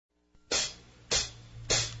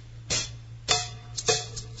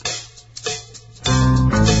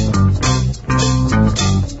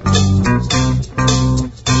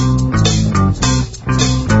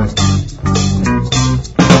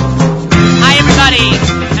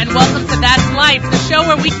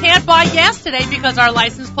where we can't buy gas today because our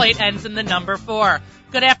license plate ends in the number 4.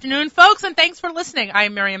 Good afternoon, folks, and thanks for listening. I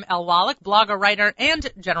am Miriam L. Wallach, blogger, writer, and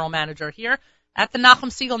general manager here at the Nachum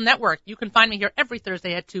Segal Network. You can find me here every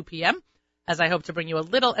Thursday at 2 p.m. as I hope to bring you a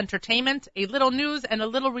little entertainment, a little news, and a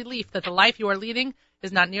little relief that the life you are leading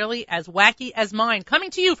is not nearly as wacky as mine. Coming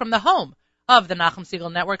to you from the home of the Nachum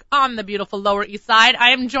Segal Network on the beautiful Lower East Side, I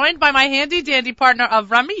am joined by my handy-dandy partner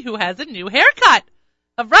Avrami, who has a new haircut.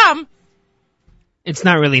 Avram. It's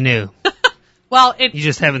not really new. Well, you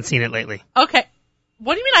just haven't seen it lately. Okay.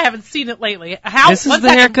 What do you mean I haven't seen it lately? This is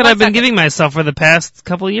the haircut I've been giving myself for the past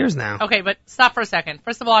couple of years now. Okay, but stop for a second.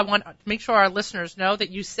 First of all, I want to make sure our listeners know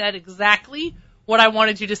that you said exactly what I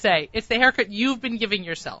wanted you to say. It's the haircut you've been giving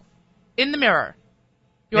yourself in the mirror.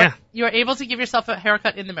 You're able to give yourself a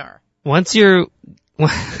haircut in the mirror. Once you're in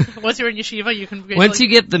yeshiva, you can. Once you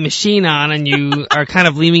get the machine on and you are kind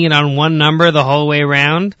of leaving it on one number the whole way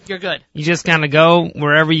around, you're good. You just kind of go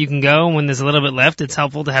wherever you can go. When there's a little bit left, it's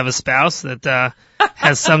helpful to have a spouse that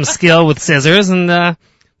has some skill with scissors, and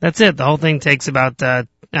that's it. The whole thing takes about 10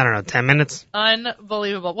 minutes.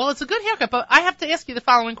 Unbelievable. Well, it's a good haircut, but I have to ask you the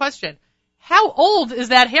following question: how old is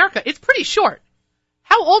that haircut? It's pretty short.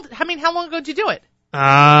 How old? I mean, how long ago did you do it?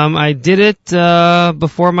 I did it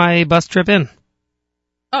before my bus trip in.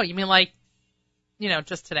 Oh, you mean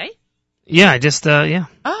just today? Yeah,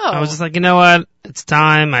 Oh. I was just like, you know what? It's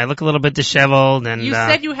time. I look a little bit disheveled. And you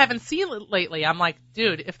said you haven't seen it lately. I'm like,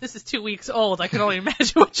 dude, if this is 2 weeks old, I can only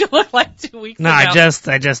imagine what you look like 2 weeks ago. No, I just,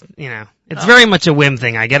 it's very much a whim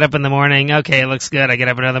thing. I get up in the morning. Okay, it looks good. I get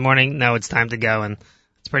up another morning. No, it's time to go. And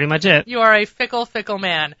that's pretty much it. You are a fickle, fickle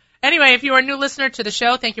man. Anyway, if you are a new listener to the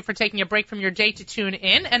show, thank you for taking a break from your day to tune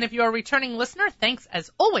in. And if you are a returning listener, thanks as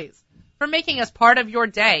always for making us part of your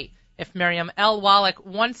day. If Miriam L. Wallach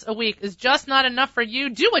once a week is just not enough for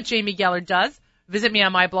you, do what Jamie Geller does. Visit me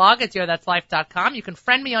on my blog at dearthat'slife.com. You can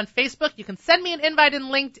friend me on Facebook. You can send me an invite in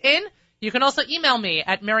LinkedIn. You can also email me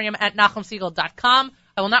at miriam@nachumsegal.com.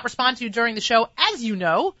 I will not respond to you during the show, as you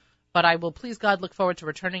know, but I will, please God, look forward to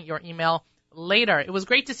returning your email later. It was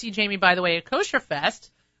great to see Jamie, by the way, at Kosher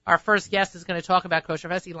Fest. Our first guest is going to talk about Kosher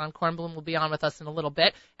Fest. Elon Kornblum will be on with us in a little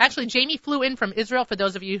bit. Actually, Jamie flew in from Israel. For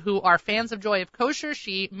those of you who are fans of Joy of Kosher,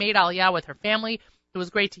 she made Aliyah with her family. It was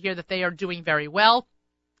great to hear that they are doing very well.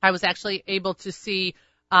 I was actually able to see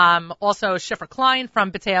also Shifra Klein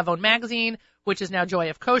from B'tei Avon magazine, which is now Joy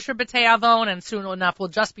of Kosher B'tei Avon, and soon enough will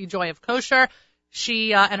just be Joy of Kosher.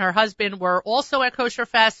 She and her husband were also at Kosher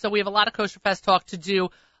Fest, so we have a lot of Kosher Fest talk to do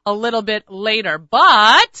a little bit later.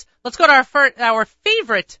 But let's go to our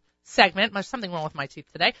favorite segment. There's something wrong with my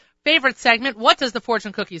teeth today. Favorite segment. What does the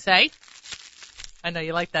fortune cookie say? I know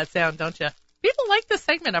you like that sound, don't you? People like this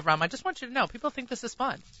segment, Avram. I just want you to know. People think this is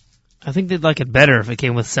fun. I think they'd like it better if it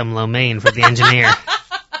came with some lo mein for the engineer.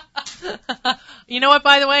 You know what,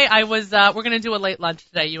 by the way? We're going to do a late lunch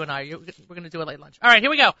today, you and I. We're going to do a late lunch. All right, here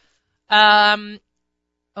we go.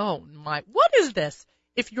 What is this?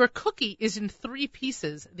 If your cookie is in 3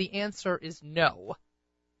 pieces, the answer is no.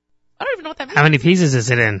 I don't even know what that means. How many pieces is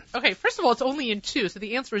it in? Okay, first of all, it's only in 2, so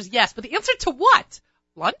the answer is yes. But the answer to what?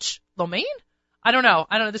 Lunch? Lo mein? I don't know.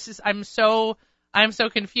 I'm so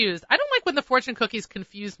confused. I don't like when the fortune cookies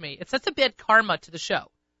confuse me. It sets a bad karma to the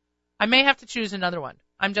show. I may have to choose another one.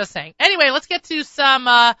 I'm just saying. Anyway, let's get to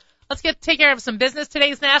take care of some business.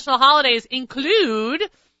 Today's national holidays include,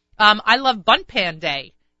 I Love Bunt Pan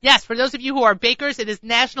Day. Yes, for those of you who are bakers, it is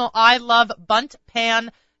National I Love Bunt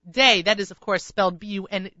Pan Day. That is, of course, spelled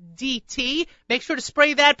B-U-N-D-T. Make sure to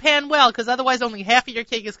spray that pan well, because otherwise only half of your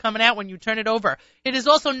cake is coming out when you turn it over. It is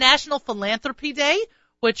also National Philanthropy Day,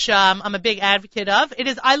 which I'm a big advocate of. It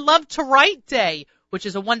is I Love to Write Day, which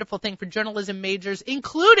is a wonderful thing for journalism majors,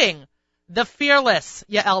 including the fearless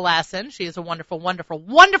Yael Lassen. She is a wonderful, wonderful,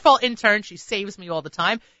 wonderful intern. She saves me all the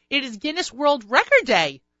time. It is Guinness World Record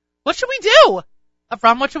Day. What should we do?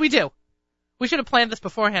 Avram, what should we do? We should have planned this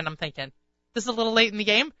beforehand, I'm thinking. This is a little late in the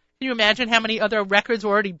game. Can you imagine how many other records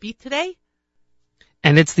were already beat today?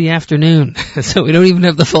 And it's the afternoon, so we don't even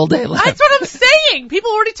have the full day left. That's what I'm saying. People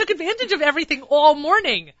already took advantage of everything all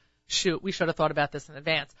morning. Shoot, we should have thought about this in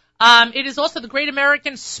advance. It is also the Great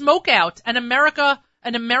American Smokeout and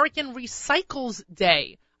American Recycles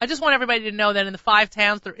Day. I just want everybody to know that in the 5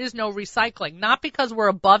 towns there is no recycling. Not because we're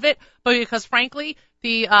above it, but because, frankly,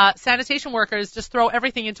 the sanitation workers just throw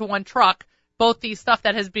everything into one truck, both the stuff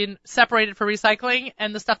that has been separated for recycling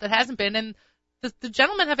and the stuff that hasn't been. And the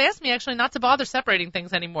gentlemen have asked me actually not to bother separating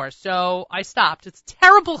things anymore, so I stopped. It's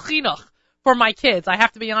terrible chinuch for my kids, I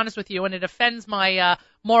have to be honest with you, and it offends my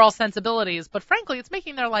moral sensibilities. But frankly, it's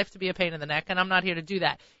making their life to be a pain in the neck, and I'm not here to do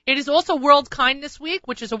that. It is also World Kindness Week,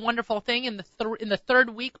 which is a wonderful thing in the third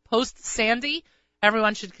week post Sandy.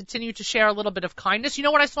 Everyone should continue to share a little bit of kindness. You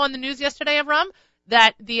know what I saw in the news yesterday, Avram?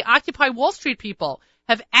 That the Occupy Wall Street people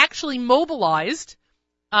have actually mobilized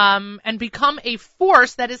and become a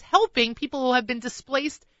force that is helping people who have been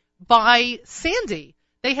displaced by Sandy.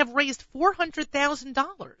 They have raised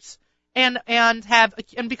 $400,000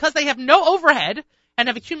 and because they have no overhead and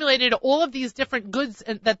have accumulated all of these different goods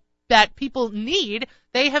that people need,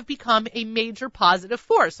 they have become a major positive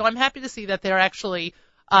force. So I'm happy to see that they're actually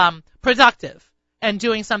productive and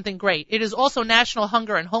doing something great. It is also National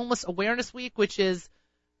Hunger and Homeless Awareness Week, which is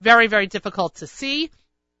very, very difficult to see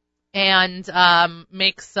and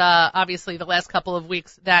makes obviously the last couple of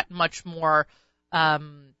weeks that much more, I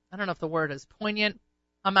don't know if the word is poignant.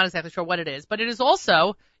 I'm not exactly sure what it is, but it is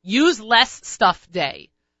also Use Less Stuff Day.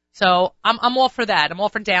 So I'm all for that. I'm all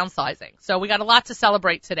for downsizing. So we got a lot to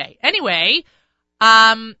celebrate today. Anyway,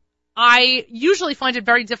 I usually find it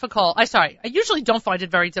very difficult. I usually don't find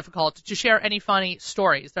it very difficult to share any funny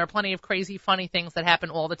stories. There are plenty of crazy, funny things that happen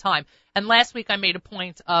all the time. And last week I made a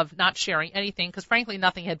point of not sharing anything because frankly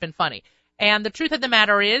nothing had been funny. And the truth of the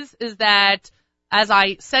matter is that as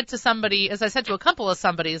I said to a couple of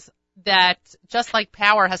somebodies, that just like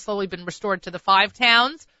power has slowly been restored to the 5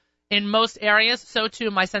 towns in most areas, so too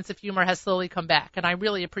my sense of humor has slowly come back. And I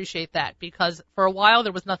really appreciate that because for a while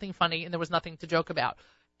there was nothing funny and there was nothing to joke about.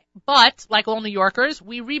 But, like all New Yorkers,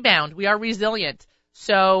 we rebound. We are resilient.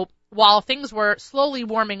 So while things were slowly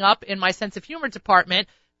warming up in my sense of humor department,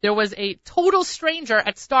 there was a total stranger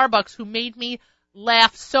at Starbucks who made me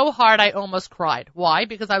laugh so hard I almost cried. Why?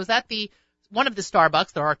 Because I was at one of the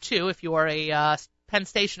Starbucks. There are 2 if you are a Penn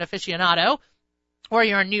Station aficionado, or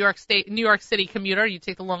you're a New York City commuter, you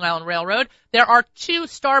take the Long Island Railroad. There are 2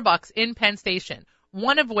 Starbucks in Penn Station.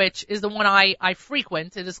 One of which is the one I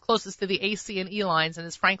frequent. It is closest to the AC and E lines and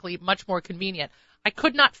is frankly much more convenient. I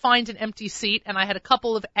could not find an empty seat and I had a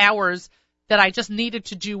couple of hours that I just needed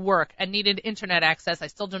to do work and needed internet access. I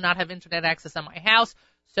still do not have internet access at my house,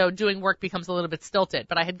 so doing work becomes a little bit stilted.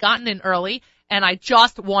 But I had gotten in early and I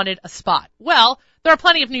just wanted a spot. Well, there are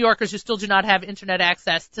plenty of New Yorkers who still do not have internet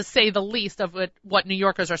access, to say the least of what New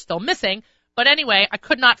Yorkers are still missing. But anyway, I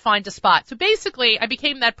could not find a spot. So basically, I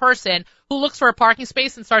became that person who looks for a parking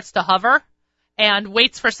space and starts to hover and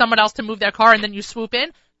waits for someone else to move their car and then you swoop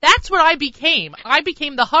in. That's what I became. I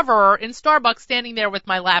became the hoverer in Starbucks standing there with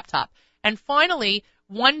my laptop. And finally,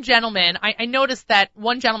 one gentleman, I noticed that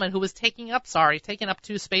one gentleman who was taking up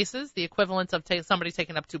 2 spaces, the equivalent of somebody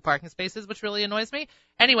taking up 2 parking spaces, which really annoys me.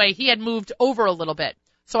 Anyway, he had moved over a little bit.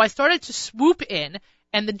 So I started to swoop in.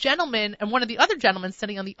 And the gentleman and one of the other gentlemen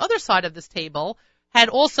sitting on the other side of this table had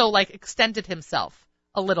also extended himself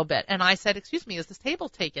a little bit. And I said, "Excuse me, is this table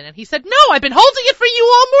taken?" And he said, "No, I've been holding it for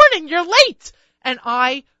you all morning. You're late." And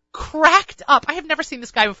I cracked up. I have never seen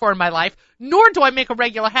this guy before in my life, nor do I make a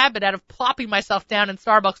regular habit out of plopping myself down in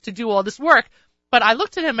Starbucks to do all this work. But I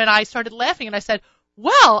looked at him and I started laughing and I said,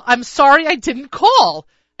 "Well, I'm sorry I didn't call."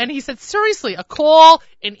 And he said, "Seriously, a call,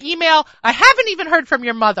 an email? I haven't even heard from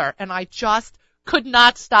your mother." And I just could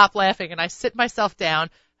not stop laughing, and I sit myself down,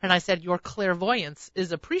 and I said, "Your clairvoyance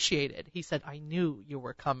is appreciated." He said, "I knew you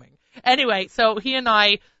were coming." Anyway, so he and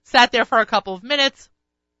I sat there for a couple of minutes,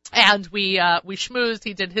 and we schmoozed.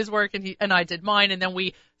 He did his work, and I did mine, and then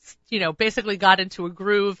we, basically got into a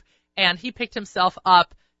groove, and he picked himself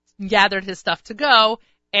up, gathered his stuff to go,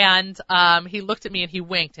 and he looked at me, and he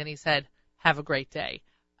winked, and he said, "Have a great day.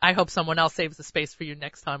 I hope someone else saves the space for you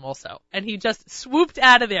next time also." And he just swooped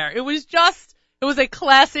out of there. It was a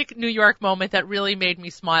classic New York moment that really made me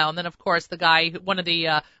smile. And then, of course, one of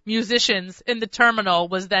the musicians in the terminal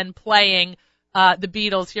was then playing the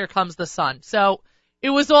Beatles' "Here Comes the Sun." So it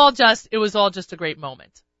was all just a great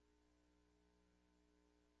moment.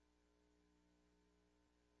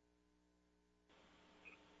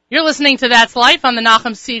 You're listening to That's Life on the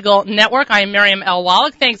Nachum Segal Network. I am Miriam L.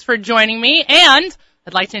 Wallach. Thanks for joining me. And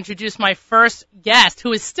I'd like to introduce my first guest,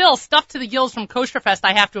 who is still stuffed to the gills from Kosher Fest,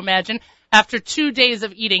 I have to imagine, after 2 days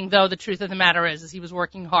of eating, though the truth of the matter is he was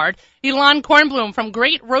working hard. Ilan Kornblum from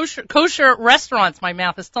Great Kosher Restaurants. My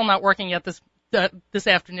mouth is still not working yet this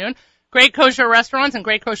afternoon. Great Kosher Restaurants and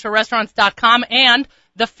GreatKosherRestaurants.com and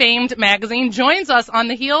the famed magazine joins us on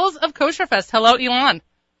the heels of Kosher Fest. Hello, Ilan.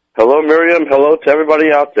 Hello, Miriam. Hello to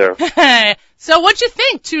everybody out there. So what'd you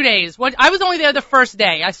think 2 days? I was only there the first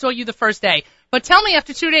day. I saw you the first day. But tell me,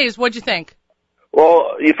 after 2 days, what'd you think?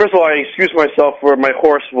 Well, first of all, I excuse myself for my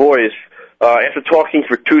hoarse voice. After talking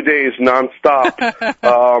for 2 days nonstop,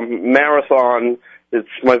 marathon,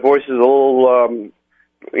 my voice is a little,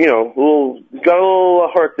 got a little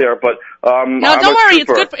hurt there, but, no, don't worry,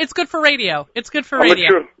 it's good for radio. It's good for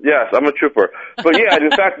radio. Yes, I'm a trooper. But yeah,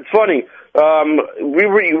 in fact, it's funny.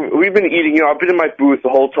 We've been eating. I've been in my booth the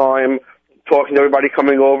whole time, talking to everybody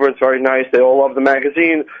coming over. It's very nice. They all love the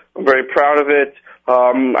magazine. I'm very proud of it.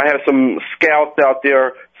 I have some scouts out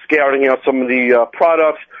there scouting out some of the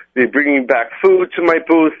products. They're bringing back food to my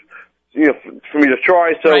booth, for me to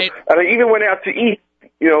try. So, right. And I even went out to eat,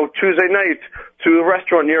 Tuesday night to a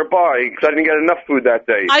restaurant nearby because I didn't get enough food that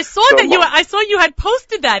day. I saw you had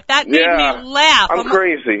posted that. That made me laugh. I'm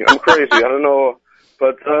crazy. I don't know.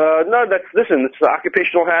 But, no, it's an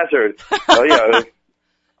occupational hazard.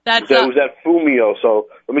 That was at Fumio, so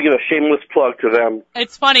let me give a shameless plug to them.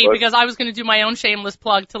 It's funny because I was going to do my own shameless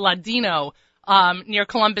plug to Ladino, near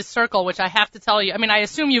Columbus Circle, which I have to tell you, I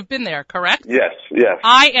assume you've been there, correct? Yes.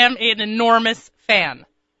 I am an enormous fan.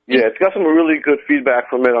 Yeah, it's got some really good feedback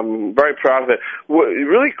from it. I'm very proud of it. What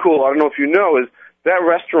really cool, I don't know if you know, is that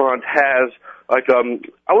restaurant has, I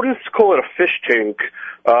wouldn't call it a fish tank,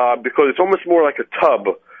 because it's almost more like a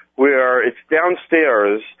tub, where it's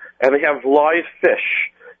downstairs, and they have live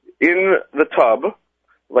fish in the tub,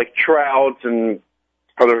 like trout and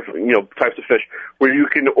other, types of fish, where you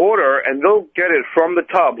can order, and they'll get it from the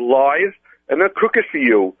tub live, and they'll cook it for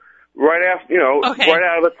you right after, right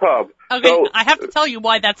out of the tub. Okay, so, I have to tell you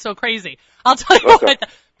why that's so crazy. I'll tell you why.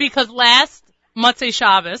 Because last Motzei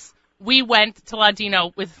Shabbos, we went to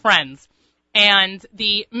Ladino with friends, and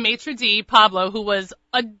the maitre d', Pablo, who was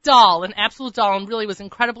a doll, an absolute doll, and really was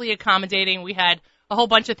incredibly accommodating. We had a whole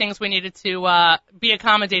bunch of things we needed to be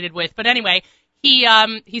accommodated with. But anyway, he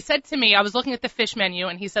said to me, I was looking at the fish menu,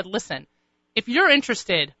 and he said, listen, if you're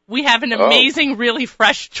interested, we have an amazing, really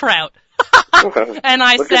fresh trout. And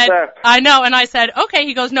I said, I know, and I said, okay.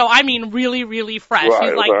 He goes, no, I mean really, really fresh. Right,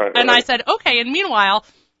 he's like, right. I said, okay. And meanwhile,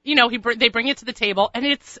 they bring it to the table, and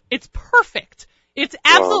it's perfect. It's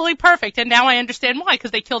absolutely perfect. And now I understand why,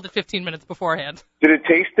 because they killed it 15 minutes beforehand. Did it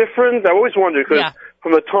taste different? I always wondered, because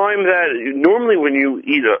from the time that, normally when you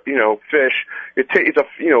eat fish, it takes,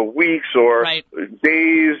 weeks or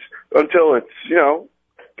days until it's,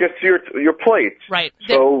 gets to your plate. Right.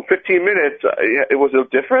 So 15 minutes, it was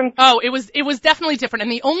different? Oh, it was definitely different.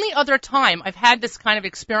 And the only other time I've had this kind of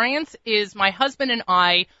experience is my husband and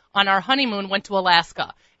I, on our honeymoon, went to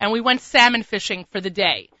Alaska. And we went salmon fishing for the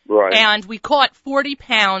day. Right. And we caught 40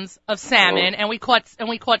 pounds of salmon, and we caught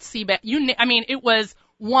sea bass. It was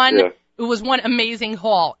one amazing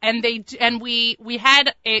haul. And we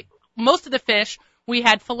had most of the fish we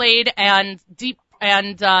had filleted and deep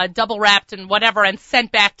and double wrapped and whatever, and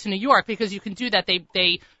sent back to New York, because you can do that.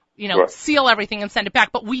 They seal everything and send it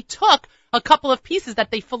back. But we took a couple of pieces that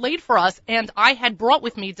they filleted for us, and I had brought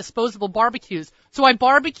with me disposable barbecues. So I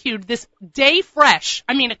barbecued this day fresh,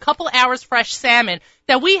 a couple hours fresh salmon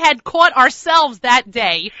that we had caught ourselves that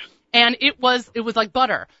day, and it was like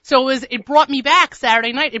butter. So it brought me back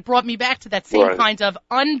Saturday night. It brought me back to that same kind of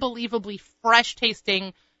unbelievably fresh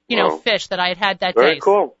tasting fish that I had that day. Very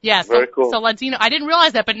cool. Yeah, Very cool. So Ladino, I didn't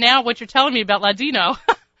realize that, but now what you're telling me about Ladino,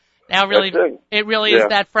 now it really is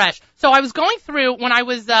that fresh. So I was going through, when I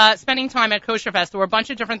was spending time at Kosher Fest, there were a bunch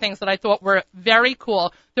of different things that I thought were very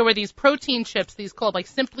cool. There were these protein chips, these called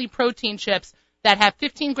Simply Protein chips, that have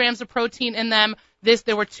 15 grams of protein in them.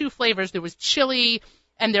 There were two flavors. There was chili,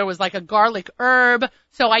 and there was a garlic herb.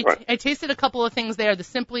 So I tasted a couple of things there. The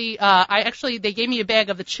Simply, they gave me a bag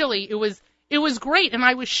of the chili. It was great, and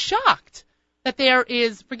I was shocked that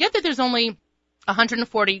forget that there's only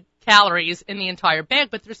 140 calories in the entire bag,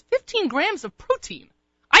 but there's 15 grams of protein.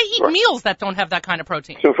 I eat meals that don't have that kind of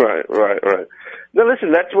protein. Right. Now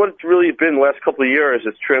listen, that's what it's really been the last couple of years.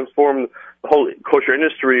 It's transformed the whole kosher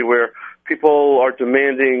industry, where people are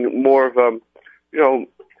demanding more of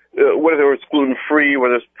whether it's gluten-free,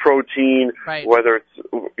 whether it's protein, whether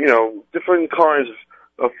it's, different kinds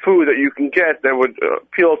of food that you can get that would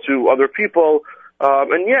appeal to other people.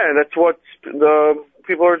 That's what the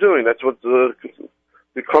people are doing. That's what the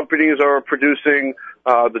companies are producing.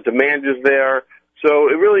 The demand is there. So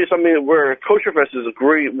it really is something where Kosher Fest is a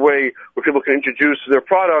great way where people can introduce their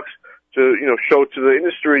products to, show to the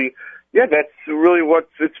industry. Yeah, that's really what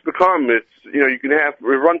it's become. It's, you can it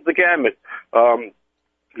runs the gamut.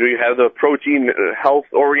 You have the protein,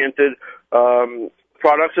 health-oriented,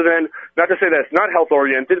 products, and then, not to say that it's not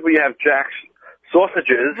health-oriented, but you have Jack's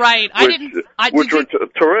sausages. Right. Which were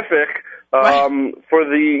terrific, for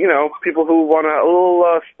the, people who want a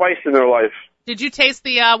little, spice in their life. Did you taste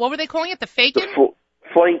the, what were they calling it? The fakin?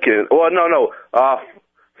 Flankin. Well, no.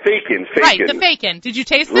 Fakin. Right, the fakin. Did you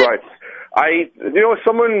taste it? Right.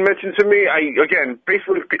 Someone mentioned to me,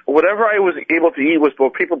 basically, whatever I was able to eat was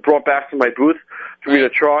what people brought back to my booth for me to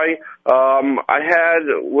try.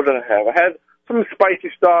 What did I have? I had some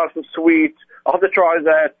spicy stuff, some sweet. I'll have to try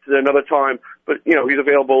that another time. But, you know, he's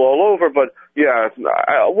available all over. But, yeah,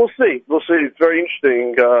 we'll see. We'll see. It's very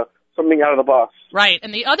interesting. Something out of the box. Right.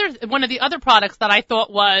 And one of the other products that I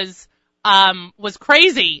thought was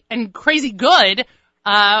crazy and crazy good,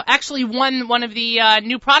 actually won one of the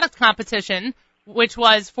new product competition, which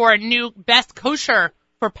was for a new best kosher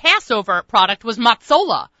for Passover product, was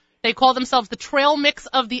Matzola. They call themselves the trail mix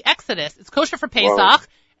of the Exodus. It's kosher for Pesach, wow.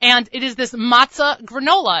 And it is this matzah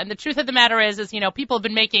granola. And the truth of the matter is, you know, people have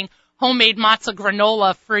been making homemade matzah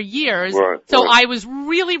granola for years. Right, so right. I was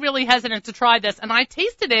really, really hesitant to try this, and I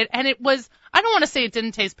tasted it, and it was, I don't want to say it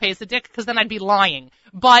didn't taste Pesach, because then I'd be lying.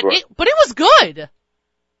 But right. it was good.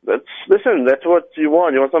 Listen, that's what you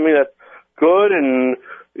want. You want something that's good and,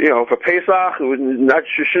 you know, for Pesach,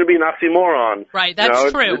 you shouldn't be an oxymoron. Right,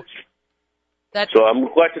 that's true. So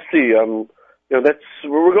I'm glad to see. You know,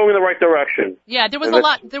 we're going in the right direction. Yeah, there was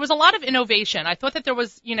a lot of innovation. I thought that there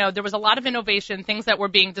was a lot of innovation, things that were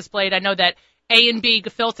being displayed. I know that A&B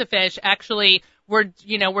gefilte fish actually were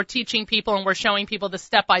teaching people and we're showing people the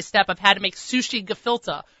step-by-step of how to make sushi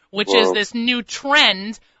gefilte, which is this new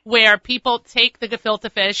trend where people take the gefilte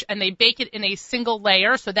fish and they bake it in a single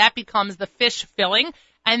layer, so that becomes the fish filling.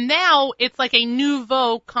 And now it's like a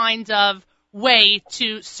nouveau kind of way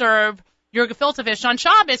to serve your gefilte fish on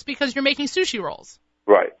Shabbos because you're making sushi rolls.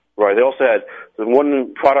 Right. They also had the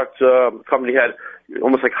one product company had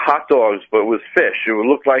almost like hot dogs, but with fish. It would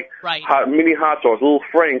look like mini hot dogs, little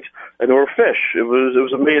franked, and they were fish. It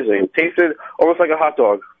was amazing. It tasted almost like a hot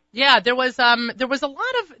dog. Yeah, there was a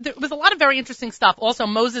lot of very interesting stuff. Also,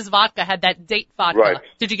 Moses Vodka had that date vodka. Right.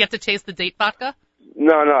 Did you get to taste the date vodka?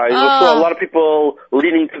 No. I saw a lot of people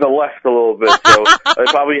leaning to the left a little bit, so they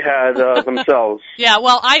probably had themselves. Yeah,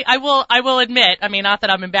 well, I will admit, I mean, not that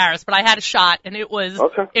I'm embarrassed, but I had a shot, and it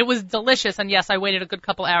was delicious. And yes, I waited a good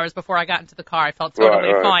couple hours before I got into the car. I felt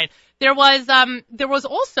totally fine. There was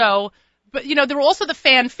also. But, you know, there were also the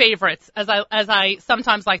fan favorites, as I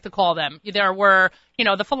sometimes like to call them. There were, you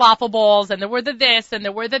know, the falafel balls, and there were the this, and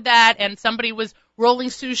there were the that, and somebody was rolling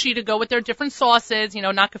sushi to go with their different sauces, you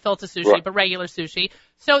know, not gefilte sushi, but regular sushi.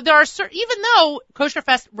 So there are even though Kosher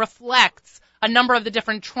Fest reflects a number of the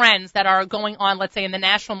different trends that are going on, let's say, in the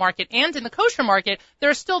national market and in the kosher market, there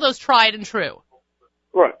are still those tried and true.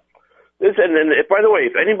 Right. And by the way,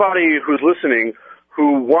 if anybody who's listening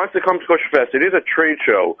who wants to come to Kosher Fest, it is a trade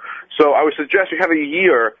show. So I would suggest you have a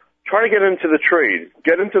year, try to get into the trade,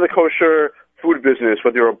 get into the kosher food business,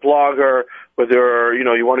 whether you're a blogger, whether, you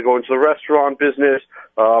know, you want to go into the restaurant business,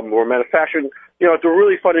 or manufacturing. You know, it's a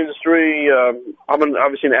really fun industry. I'm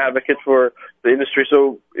obviously an advocate for the industry.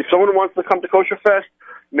 So if someone wants to come to Kosher Fest,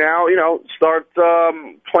 now, you know, start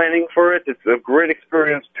planning for it. It's a great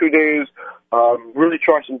experience, 2 days. Really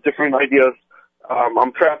try some different ideas.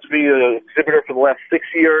 I'm proud to be an exhibitor for the last 6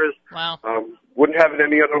 years. Wow. Wouldn't have it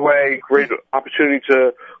any other way. Great opportunity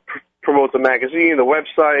to promote the magazine, the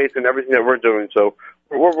website, and everything that we're doing. So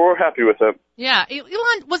we're happy with it. Yeah.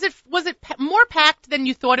 Elon, was it more packed than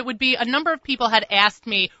you thought it would be? A number of people had asked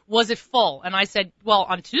me, was it full? And I said, well,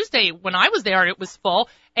 on Tuesday when I was there, it was full.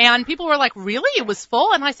 And people were like, really? It was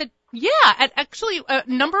full? And I said, yeah. At actually a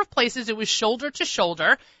number of places, it was shoulder to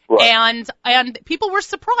shoulder. Right. And people were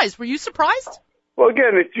surprised. Were you surprised? Well,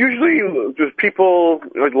 again, it's usually just people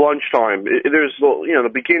like lunchtime. There's, you know, the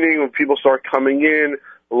beginning when people start coming in,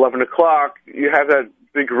 11 o'clock. You have that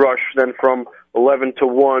big rush then from 11 to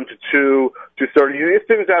 1 to 2 to 30. It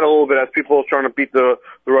thins out a little bit as people are trying to beat the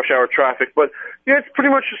rush hour traffic. But, yeah, it's pretty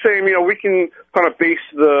much the same. You know, we can kind of base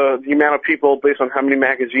the amount of people based on how many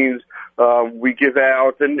magazines we give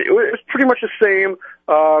out. And it's pretty much the same.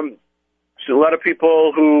 So a lot of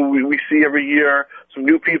people who we see every year, some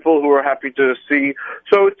new people who are happy to see.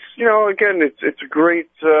 So it's, you know, again, it's a great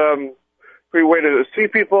way to see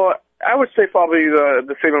people. I would say probably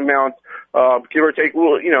the same amount, give or take.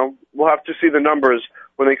 We'll have to see the numbers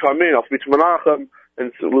when they come in. I'll speak to Menachem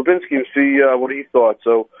and Lubinsky and see what he thought.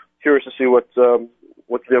 So curious to see what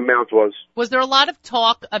the amount was. Was there a lot of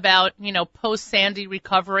talk about, you know, post-Sandy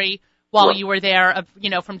recovery while you were there, of, you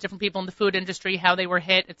know, from different people in the food industry, how they were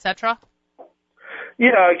hit, et cetera?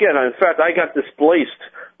 Yeah, again, in fact, I got displaced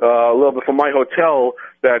a little bit from my hotel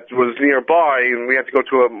that was nearby, and we had to go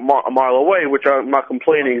to a mile away, which I'm not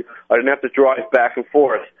complaining. I didn't have to drive back and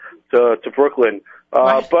forth to Brooklyn.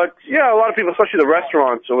 But, yeah, a lot of people, especially the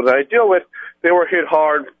restaurants that I deal with, they were hit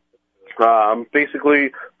hard.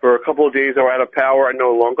 Basically, for a couple of days, they were out of power. I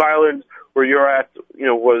know Long Island, where you're at, you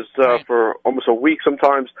know, was for almost a week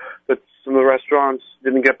sometimes, that some of the restaurants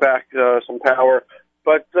didn't get back some power.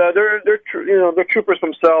 But they're troopers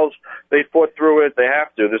themselves. They fought through it. They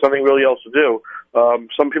have to. There's nothing really else to do.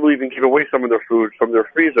 Some people even give away some of their food from their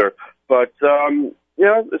freezer. But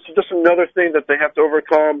it's just another thing that they have to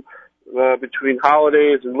overcome between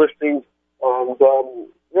holidays and listings.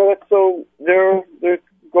 So they're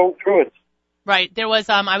going through it. Right. There was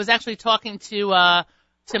I was actually talking to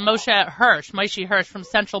Moshe Hirsch from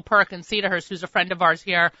Central Perk in Cedarhurst, who's a friend of ours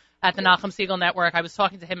here at the Nachum Segal Network. I was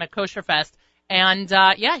talking to him at Kosher Fest, and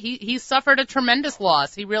he suffered a tremendous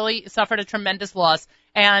loss. He really suffered a tremendous loss,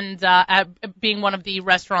 and at being one of the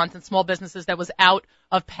restaurants and small businesses that was out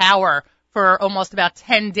of power for almost about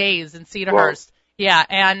 10 days in Cedarhurst. Wow. Yeah,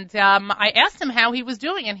 and I asked him how he was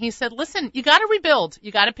doing, and he said, listen, you got to rebuild.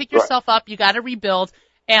 You got to pick yourself up. You got to rebuild.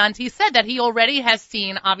 And he said that he already has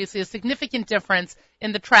seen, obviously, a significant difference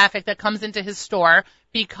in the traffic that comes into his store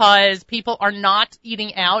because people are not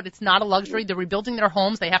eating out. It's not a luxury. They're rebuilding their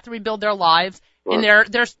homes. They have to rebuild their lives. Right.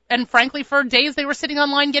 And frankly, for days, they were sitting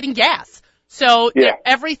online getting gas. So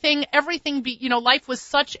everything, life was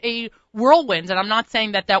such a whirlwind, and I'm not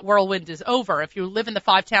saying that whirlwind is over. If you live in the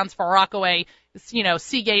 5 towns, Far Rockaway,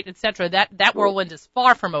 Seagate, etc., that whirlwind is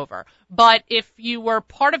far from over. But if you were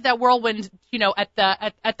part of that whirlwind, at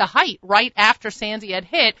the height, right after Sandy had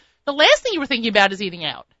hit, the last thing you were thinking about is eating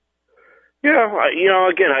out. Yeah,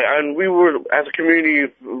 again, we were, as a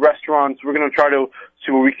community, restaurants, we're going to try to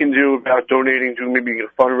see what we can do about donating to maybe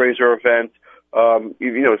a fundraiser event.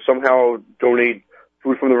 Somehow donate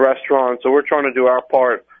food from the restaurant. So we're trying to do our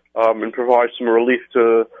part, and provide some relief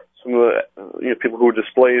to some of the, people who are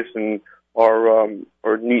displaced and are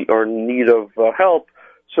in need of help.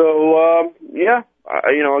 So, again,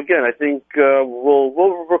 I think,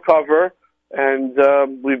 we'll recover and,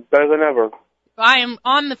 we'll be better than ever. I am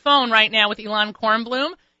on the phone right now with Ilan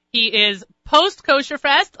Kornblum. He is post-Kosher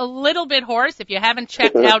Fest, a little bit hoarse. If you haven't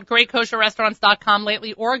checked out GreatKosherRestaurants.com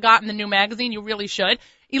lately or gotten the new magazine, you really should.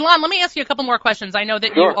 Ilan, let me ask you a couple more questions. I know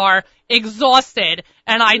that you are exhausted,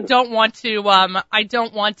 and I don't want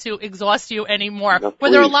to exhaust you anymore. No, were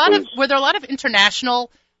there a lot of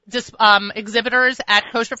international exhibitors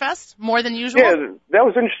at Kosher Fest, more than usual? Yeah, that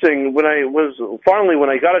was interesting. When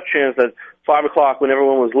I got a chance at 5:00 when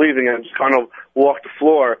everyone was leaving, I just kind of walked the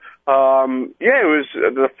floor. It was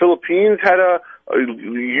the Philippines had a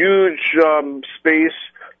huge space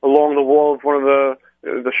along the wall of one of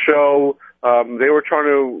the show. They were trying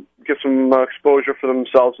to get some exposure for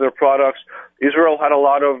themselves and their products. Israel had a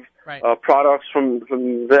lot of products from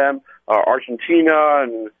them. Argentina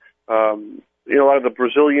and a lot of the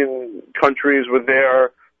Brazilian countries were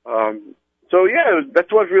there.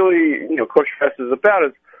 That's what really Kosher Fest is about.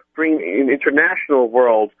 Is bringing an international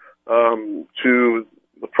world to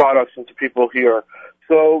the products and to people here.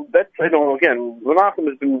 So that's, again, Menachem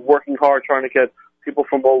has been working hard trying to get people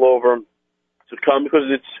from all over to come because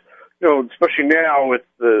it's, especially now with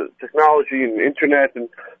the technology and the internet and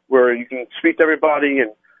where you can speak to everybody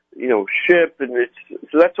and, ship and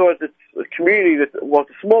that's why it's a community it's a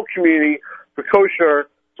small community for kosher.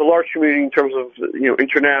 It's a large community in terms of,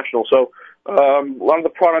 international. So, a lot of the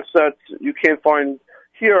products that you can't find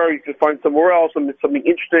here, you can find somewhere else and it's something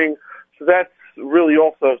interesting. So that's really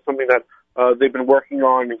also something that they've been working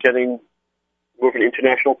on and getting more of an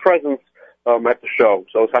international presence at the show.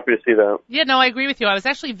 So I was happy to see that. Yeah, no, I agree with you. I was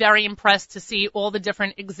actually very impressed to see all the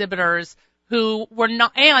different exhibitors who were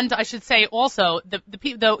not, and I should say also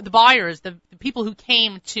the buyers, the people who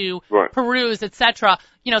came to peruse, etc.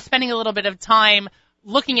 Spending a little bit of time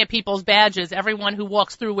looking at people's badges. Everyone who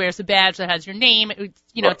walks through wears a badge that has your name.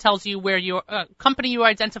 It tells you where your company you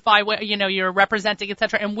identify, where you're representing,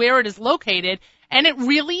 etc., and where it is located. And it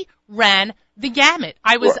really ran the gamut.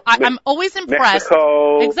 I'm always impressed.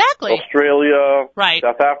 Mexico, exactly. Australia,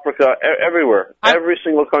 South Africa, everywhere. Every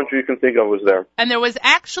single country you can think of was there. And there was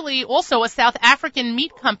actually also a South African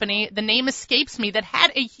meat company, the name escapes me, that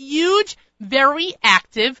had a huge, very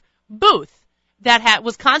active booth that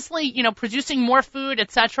was constantly, producing more food,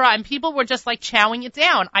 etc., and people were just chowing it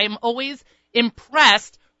down. I am always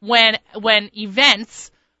impressed when events,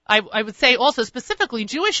 I would say also specifically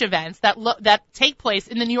Jewish events that take place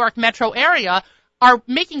in the New York metro area are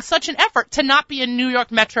making such an effort to not be a New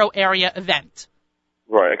York metro area event.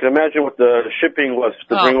 Right. I can imagine what the shipping was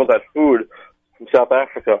to bring all that food from South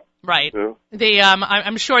Africa. Right. Yeah.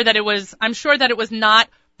 I'm sure that it was not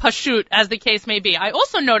pashut, as the case may be. I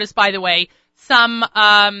also noticed, by the way, some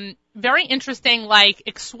very interesting,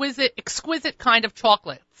 exquisite kind of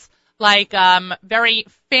chocolates, very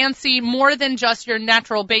fancy, more than just your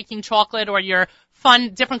natural baking chocolate or your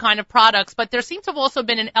fun, different kind of products. But there seems to have also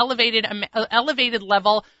been an elevated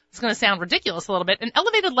level. It's going to sound ridiculous a little bit. An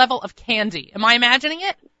elevated level of candy. Am I imagining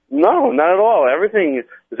it? No, not at all. Everything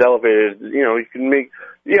is elevated. You know, you can make.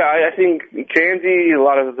 Yeah, I think candy. A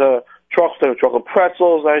lot of the chocolate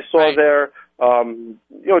pretzels I saw Right. there. You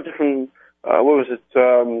know, different. What was it?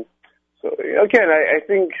 So again, I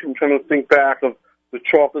think I'm trying to think back of the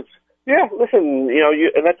chocolates. Yeah, listen, you know,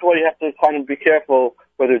 and that's why you have to kind of be careful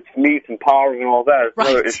whether it's meat and powders and all that. It's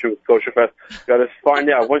another Right. issue with Kosher Fest. You got to find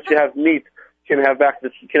out once you have meat, you can't have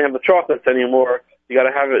the chocolates anymore. You got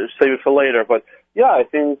to have it, save it for later. But yeah, I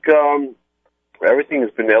think everything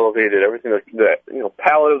has been elevated. Everything that you know,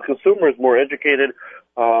 palate of the consumer is more educated,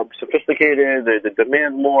 sophisticated. They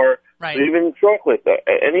demand more. Right. So even chocolate,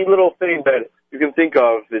 any little thing that you can think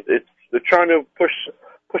of, they're trying to push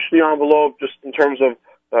the envelope just in terms of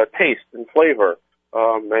taste and flavor,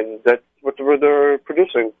 and that's what they're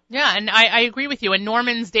producing. Yeah, and I agree with you. And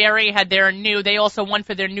Norman's Dairy had they also won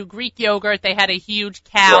for their new Greek yogurt. They had a huge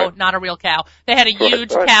cow, Right. not a real cow. They had a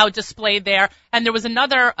huge Right. cow displayed there. And there was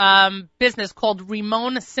another business called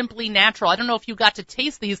Ramon Simply Natural. I don't know if you got to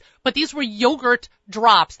taste these, but these were yogurt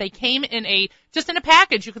drops. They came in just in a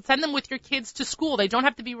package. You could send them with your kids to school. They don't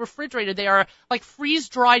have to be refrigerated. They are like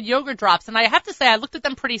freeze-dried yogurt drops. And I have to say, I looked at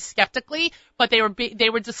them pretty skeptically, but they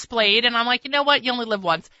were displayed, and I'm like, you know what? You only live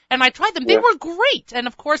once. And I tried them. They Yeah. were great. And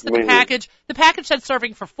of course, the Mhm. package said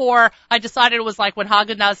serving for 4. I decided it was like when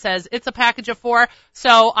Haagen-Dazs says it's a package of 4.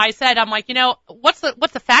 So I said, I'm like, you know, what's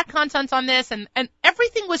the fat content on this? And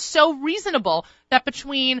everything was so reasonable that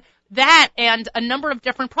between that and a number of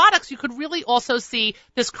different products, you could really also see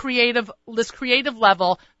this creative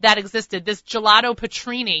level that existed. This gelato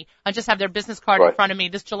Petrini. I just have their business card in Right. front of me.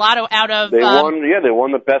 This gelato out of They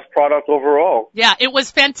won the best product overall. yeah, it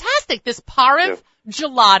was fantastic. This Parv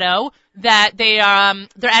gelato that they're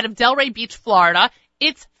out of Delray Beach, Florida.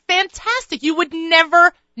 It's fantastic. You would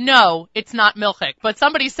never know it's not milkshake. But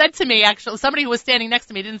somebody said to me, actually, somebody who was standing next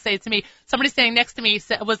to me, didn't say it to me, somebody standing next to me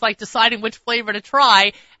was like deciding which flavor to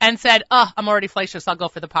try and said, I'm already flacious, I'll go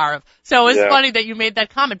for the Parv. So it's Yeah. funny that you made that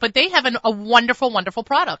comment. But they have a wonderful, wonderful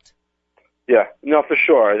product. Yeah, no, for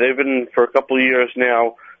sure. They've been for a couple of years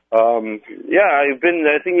now.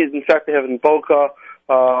 I think in fact they have in Boca.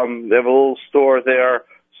 They have a little store there.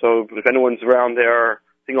 So if anyone's around there, I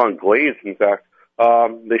think on Glades, in fact,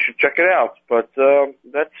 they should check it out. But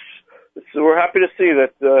we're happy to see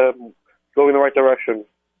that going in the right direction.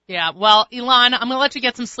 Yeah, well, Ilan, I'm going to let you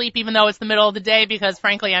get some sleep even though it's the middle of the day because,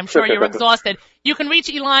 frankly, I'm sure you're exhausted. You can reach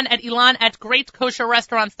Ilan at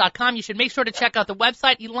greatkosherrestaurants.com. You should make sure to check out the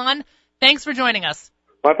website. Ilan, thanks for joining us.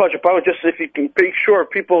 My pleasure. Probably just if you can make sure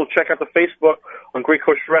people check out the Facebook on Great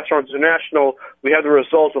Kosher Restaurants International. We have the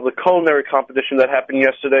results of the culinary competition that happened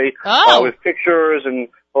yesterday with pictures and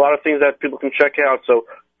a lot of things that people can check out. So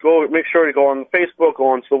make sure to go on Facebook, go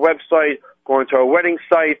onto the website, go onto our wedding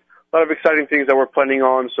site. A lot of exciting things that we're planning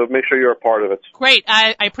on, so make sure you're a part of it. Great.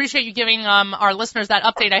 I appreciate you giving our listeners that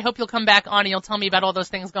update. I hope you'll come back on and you'll tell me about all those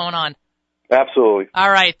things going on. Absolutely. All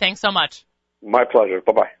right. Thanks so much. My pleasure.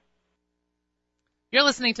 Bye-bye. You're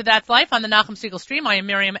listening to That's Life on the Nachum Segal Stream. I am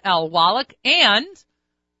Miriam L. Wallach, and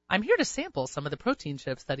I'm here to sample some of the protein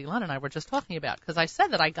chips that Ilan and I were just talking about, because I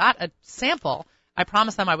said that I got a sample. I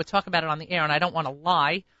promised them I would talk about it on the air, and I don't want to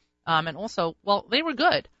lie. And also, well, they were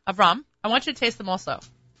good. Avram, I want you to taste them also.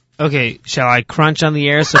 Okay, shall I crunch on the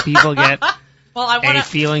air so people get Well, I want a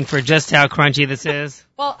feeling for just how crunchy this is?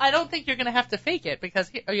 Well, I don't think you're going to have to fake it because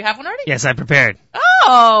you have one already? Yes, I prepared.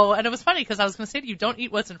 Oh, and it was funny because I was going to say to you, don't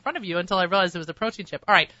eat what's in front of you until I realized it was a protein chip.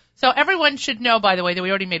 All right. So everyone should know, by the way, that we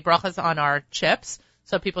already made brachas on our chips,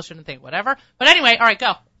 so people shouldn't think whatever. But anyway, all right,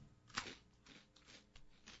 go.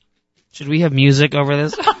 Should we have music over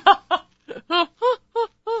this?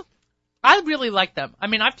 I really like them. I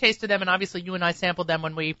mean, I've tasted them, and obviously you and I sampled them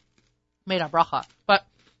when we made our bracha. But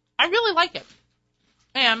I really like it.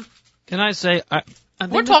 And Can I say, I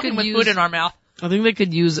think we're they talking could with use- food in our mouth. I think they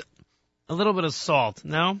could use a little bit of salt,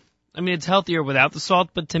 no? I mean, it's healthier without the salt,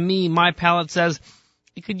 but to me, my palate says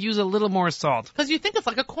it could use a little more salt. Because you think it's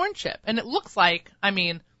like a corn chip, and it looks like, I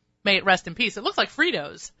mean, may it rest in peace, it looks like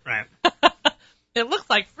Fritos. Right. It looks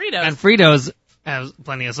like Fritos. And Fritos has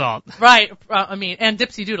plenty of salt. Right. And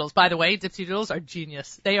Dipsy Doodles. By the way, Dipsy Doodles are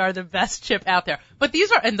genius. They are the best chip out there. But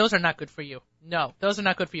those are not good for you. No, those are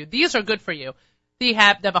not good for you. These are good for you. They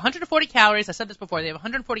have 140 calories. I said this before. They have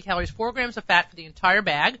 140 calories, 4 grams of fat for the entire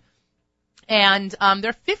bag. And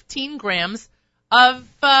they're 15 grams of,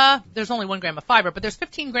 there's only 1 gram of fiber, but there's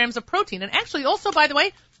 15 grams of protein. And actually, also, by the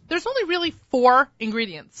way, there's only really 4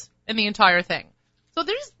 ingredients in the entire thing. So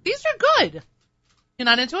these are good. You're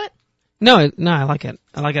not into it? No, I like it.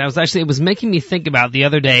 It was making me think about the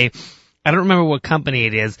other day. I don't remember what company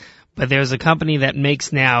it is, but there's a company that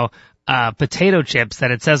makes now potato chips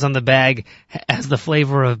that it says on the bag has the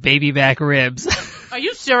flavor of baby back ribs. Are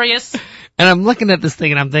you serious? And I'm looking at this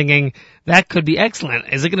thing and I'm thinking, that could be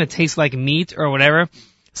excellent. Is it going to taste like meat or whatever?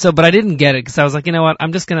 So, but I didn't get it because I was like, you know what?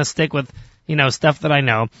 I'm just going to stick with, stuff that I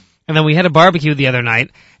know. And then we had a barbecue the other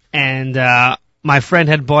night and, my friend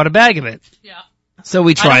had bought a bag of it. Yeah. So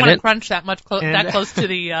we I tried don't want it. to crunch that much that close to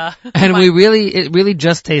the, And it mic. really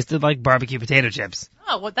just tasted like barbecue potato chips.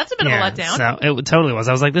 Oh, well, that's a bit of a letdown. So it totally was.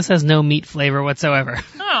 I was like, this has no meat flavor whatsoever.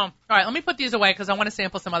 Oh, all right. Let me put these away because I want to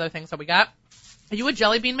sample some other things that we got. Are you a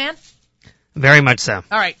jelly bean man? Very much so.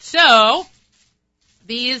 All right. So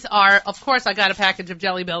these are, of course, I got a package of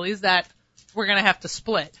Jelly Bellies that we're going to have to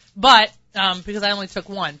split. But, because I only took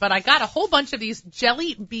one. But I got a whole bunch of these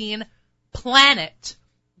Jelly Bean Planet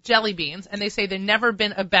jelly beans, and they say they've never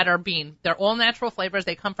been a better bean. They're all natural flavors.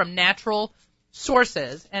 They come from natural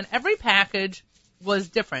sources, and every package was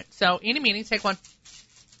different. So, eeny, meeny, take one.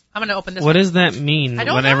 I'm going to open this What one. does that mean, I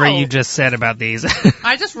don't whatever know. you just said about these?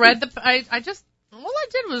 I just read all I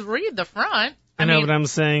did was read the front. I know, mean, but I'm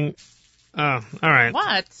saying, oh, alright.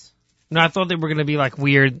 what? No, I thought they were going to be like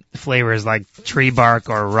weird flavors like tree bark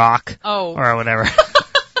or rock Oh. or whatever.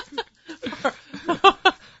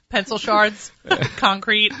 Pencil shards,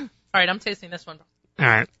 concrete. All right, I'm tasting this one.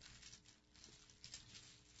 Alright.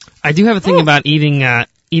 I do have a thing about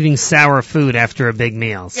eating sour food after a big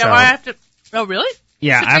meal. Yeah, So, well, I have to. Oh, really?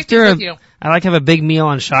 yeah, So take after these with you. I like to have a big meal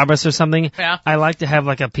on Shabbos or something. Yeah. I like to have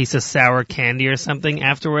like a piece of sour candy or something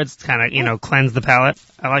afterwards to kind of, cleanse the palate.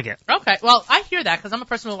 I like it. Okay, well, I hear that because I'm a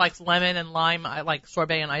person who likes lemon and lime. I like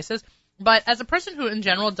sorbet and ices. But as a person who, in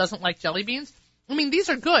general, doesn't like jelly beans, I mean, these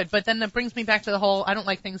are good, but then that brings me back to the whole I don't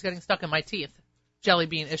like things getting stuck in my teeth jelly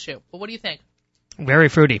bean issue. But what do you think? Very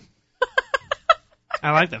fruity.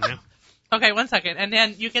 I like them, yeah. Okay, 1 second. And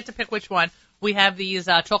then you get to pick which one. We have these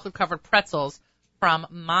chocolate-covered pretzels from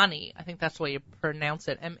Mani. I think that's the way you pronounce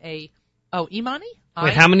it. Imani?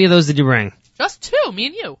 Wait, how many of those did you bring? Just two, me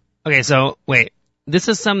and you. Okay, so, wait. This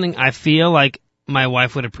is something I feel like my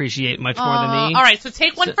wife would appreciate much more than me. All right, so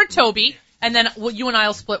take one for Toby, and then you and I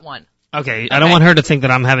will split one. Okay, I don't want her to think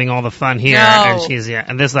that I'm having all the fun here, No.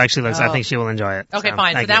 and this actually looks, I No. think she will enjoy it. Okay, So,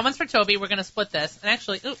 fine. So thank that you. one's for Toby. We're going to split this. And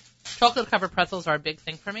actually, chocolate-covered pretzels are a big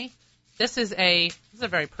thing for me. This is a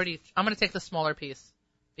very pretty. I'm going to take the smaller piece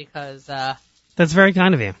because That's very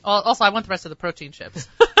kind of you. also I want the rest of the protein chips.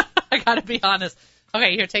 I got to be honest.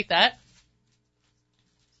 Okay, here, take that.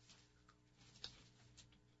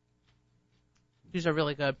 These are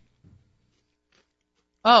really good.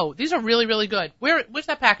 Oh, these are really, really good. Where's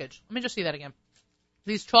that package? Let me just see that again.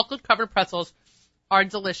 These chocolate-covered pretzels are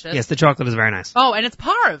delicious. Yes, the chocolate is very nice. Oh, and it's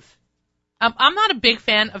Parv. I'm not a big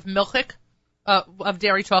fan of milkshake, of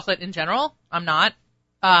dairy chocolate in general. I'm not.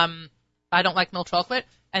 I don't like milk chocolate.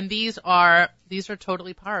 And these are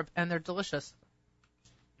totally Parv, and they're delicious.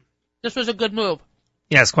 This was a good move.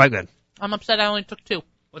 Yes, quite good. I'm upset I only took two.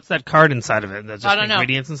 What's that card inside of it? That's I just don't know.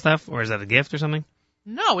 ingredients and stuff? Or is that a gift or something?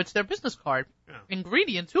 No, it's their business card. Oh.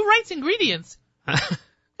 Ingredients. Who writes ingredients? Or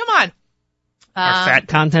Come on. fat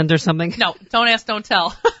content or something? No, don't ask, don't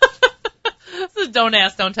tell. This is don't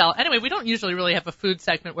ask, don't tell. Anyway, we don't usually really have a food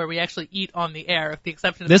segment where we actually eat on the air, with the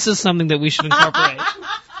exception of This is something that we should incorporate.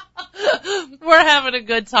 We're having a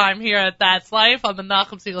good time here at That's Life on the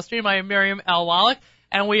Nachum Segal stream. I am Miriam L. Wallach,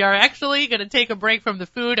 and we are actually going to take a break from the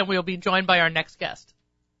food, and we'll be joined by our next guest.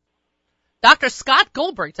 Dr. Scott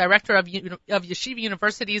Goldberg, director of Yeshiva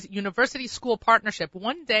University's University School Partnership.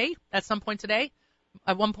 One day, at some point today,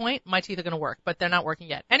 at one point, my teeth are going to work, but they're not working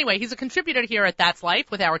yet. Anyway, he's a contributor here at That's Life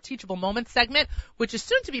with our Teachable Moments segment, which is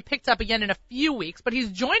soon to be picked up again in a few weeks. But he's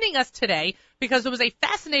joining us today because there was a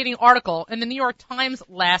fascinating article in the New York Times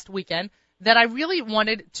last weekend that I really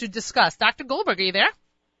wanted to discuss. Dr. Goldberg, are you there?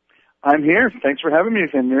 I'm here. Thanks for having me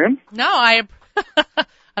again, Miriam. No, I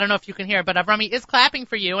don't know if you can hear, but Avrami is clapping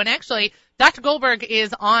for you. And actually, Dr. Goldberg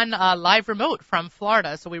is on live remote from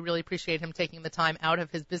Florida, so we really appreciate him taking the time out of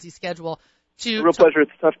his busy schedule to. Real pleasure.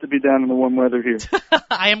 It's tough to be down in the warm weather here.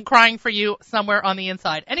 I am crying for you somewhere on the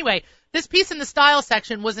inside. Anyway, this piece in the style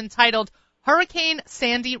section was entitled Hurricane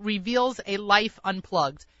Sandy Reveals a Life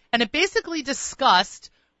Unplugged. And it basically discussed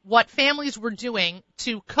what families were doing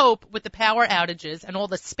to cope with the power outages and all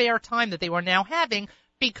the spare time that they were now having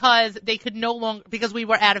because they could no longer, because we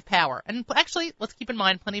were out of power. And actually, let's keep in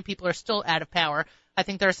mind, plenty of people are still out of power. I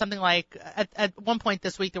think there's something like, at one point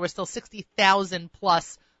this week, there were still 60,000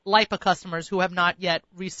 plus LIPA customers who have not yet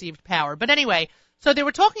received power. But anyway, so they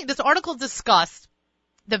were talking, this article discussed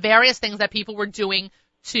the various things that people were doing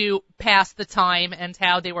to pass the time and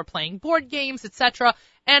how they were playing board games, etc.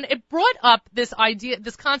 And it brought up this idea,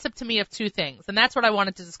 this concept to me of two things, and that's what I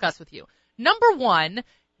wanted to discuss with you. Number one,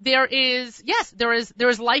 there is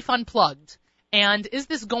life unplugged. And is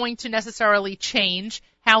this going to necessarily change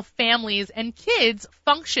how families and kids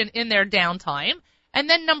function in their downtime? And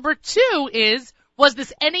then number 2 is, was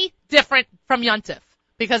this any different from Yontif?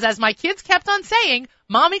 Because as my kids kept on saying,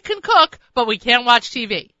 Mommy can cook, but we can't watch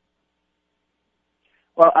TV.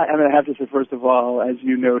 Well, I have to say, first of all, as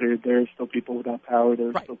you noted, there are still people without power. There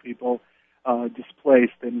are Right. still people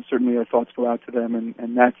displaced, and certainly our thoughts go out to them,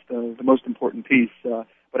 and that's the most important piece.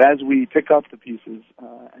 But as we pick up the pieces,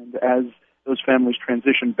 and as those families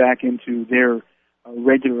transition back into their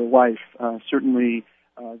regular life, certainly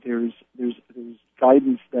there's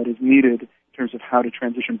guidance that is needed in terms of how to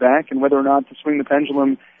transition back and whether or not to swing the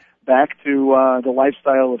pendulum back to the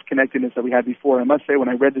lifestyle of connectedness that we had before. I must say, when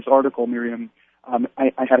I read this article, Miriam,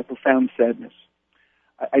 I had a profound sadness.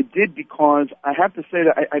 I did, because I have to say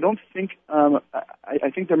that I don't think I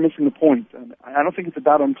think they're missing the point. I don't think it's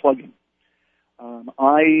about unplugging.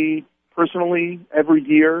 I personally, every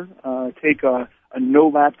year, take a no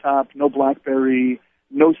laptop, no BlackBerry,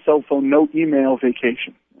 no cell phone, no email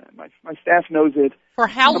vacation. My staff knows it. For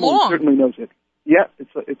how Someone long? certainly knows it. Yeah,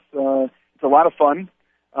 it's a lot of fun.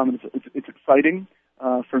 It's exciting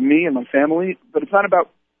for me and my family, but it's not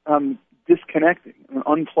about disconnecting and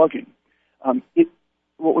unplugging.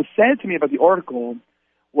 What was said to me about the article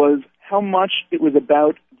was how much it was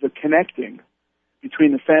about the connecting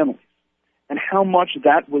between the families and how much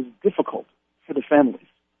that was difficult for the families,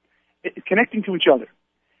 connecting to each other.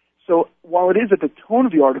 So while it is that the tone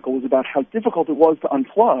of the article was about how difficult it was to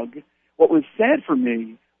unplug, what was said for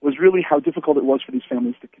me was really how difficult it was for these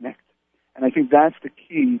families to connect. And I think that's the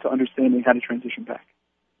key to understanding how to transition back.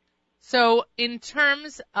 So in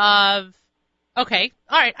terms of, okay,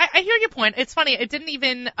 all right, I hear your point. It's funny, it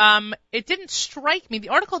didn't strike me, the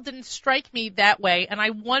article didn't strike me that way, and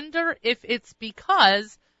I wonder if it's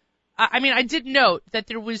because, I did note that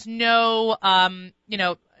there was no,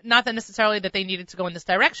 not that necessarily that they needed to go in this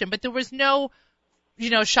direction, but there was no,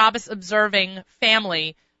 Shabbos observing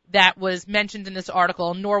family that was mentioned in this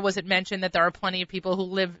article, nor was it mentioned that there are plenty of people who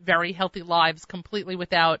live very healthy lives completely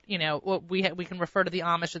without, we can refer to the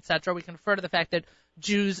Amish, etc. We can refer to the fact that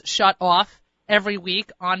Jews shut off every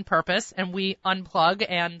week on purpose, and we unplug,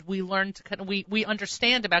 and we learn to, we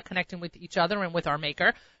understand about connecting with each other and with our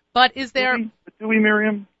Maker. But is there... Do we,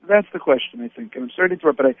 Miriam? That's the question, I think. And I'm sorry to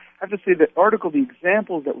interrupt, but I have to say that article, the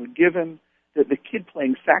examples that were given, the kid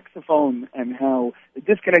playing saxophone and how the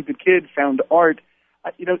disconnected kid found art,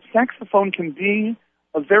 saxophone can be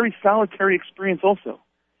a very solitary experience also.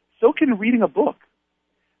 So can reading a book.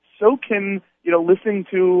 So can, listening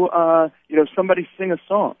to, somebody sing a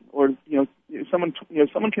song, or,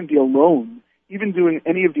 someone can be alone, even doing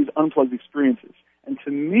any of these unplugged experiences. And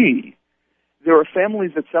to me, there are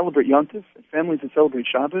families that celebrate Yontif and families that celebrate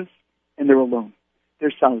Shabbos, and they're alone.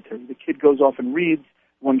 They're solitary. The kid goes off and reads.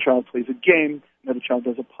 One child plays a game. Another child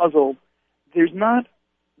does a puzzle. There's not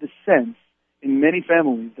the sense in many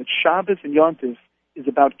families that Shabbos and Yontif is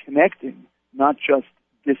about connecting, not just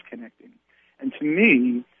disconnecting. And to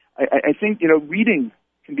me, I think, reading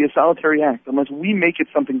can be a solitary act unless we make it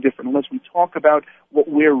something different, unless we talk about what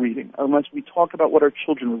we're reading, unless we talk about what our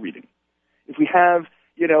children are reading. If we have,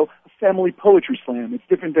 a family poetry slam, it's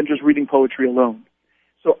different than just reading poetry alone.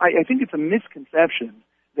 So I think it's a misconception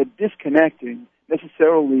that disconnecting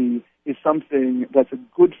necessarily is something that's a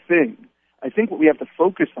good thing. I think what we have to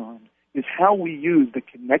focus on is how we use the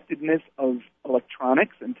connectedness of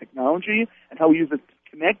electronics and technology and how we use the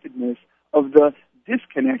connectedness of the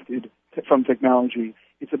disconnected from technology.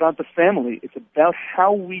 It's about the family. It's about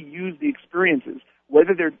how we use the experiences,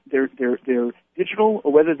 whether they're digital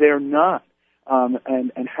or whether they're not,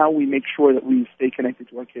 and how we make sure that we stay connected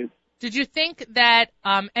to our kids. Did you think that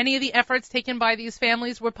any of the efforts taken by these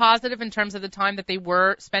families were positive in terms of the time that they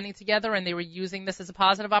were spending together and they were using this as a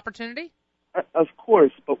positive opportunity? Of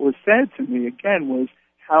course, but what was said to me, again, was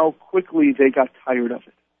how quickly they got tired of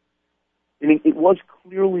it. It was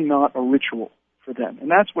clearly not a ritual for them, and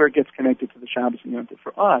that's where it gets connected to the Shabbos and Yom Tov.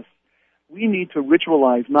 For us, we need to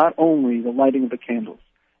ritualize not only the lighting of the candles,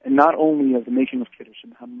 and not only of the making of Kiddush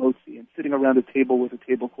and Hamotzi, and sitting around a table with a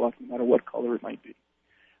tablecloth, no matter what color it might be.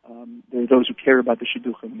 There are those who care about the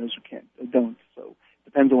shidduchim and those who don't. So it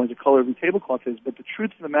depends on what the color of the tablecloth is. But the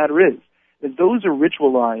truth of the matter is that those are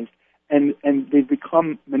ritualized, and they've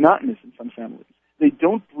become monotonous in some families. They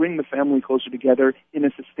don't bring the family closer together in a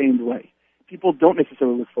sustained way. People don't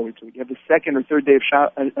necessarily look forward to it. You have the second or third day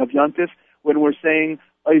of Yontif when we're saying,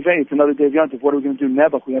 Oyvei, it's another day of Yontif. What are we going to do?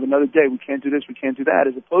 Nebuch, we have another day. We can't do this. We can't do that.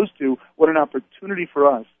 As opposed to what an opportunity for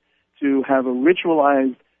us to have a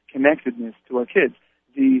ritualized connectedness to our kids.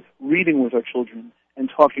 The reading with our children and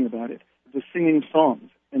talking about it. The singing songs.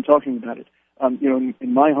 and talking about it.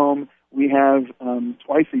 In my home, we have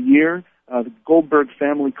twice a year the Goldberg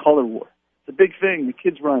Family Color War. It's a big thing. The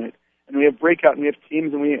kids run it. And we have breakout, and we have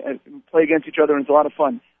teams, and we play against each other, and it's a lot of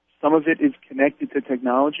fun. Some of it is connected to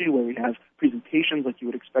technology, where we have presentations like you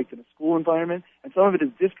would expect in a school environment, and some of it is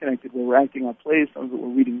disconnected, where we're acting out plays, some of it we're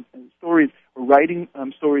reading stories, we're writing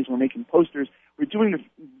stories, we're making posters. We're doing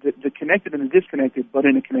the connected and the disconnected, but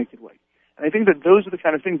in a connected way. And I think that those are the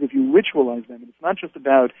kind of things, if you ritualize them, and it's not just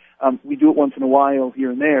about we do it once in a while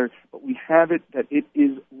here and there, but we have it that it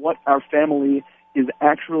is what our family is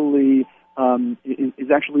actually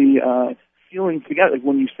feeling together. Like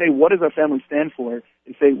when you say, what does our family stand for?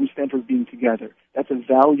 They say we stand for being together. That's a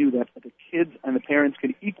value that the kids and the parents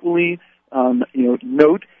can equally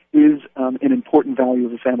note is an important value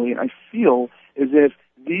of the family. And I feel as if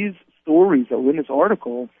these stories that were in this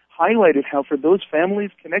article highlighted how for those families,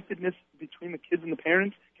 connectedness between the kids and the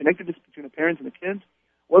parents, connectedness between the parents and the kids,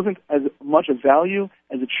 wasn't as much a value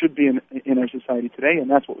as it should be in our society today, and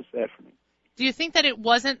that's what was sad for me. Do you think that it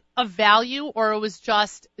wasn't a value, or it was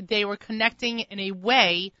just they were connecting in a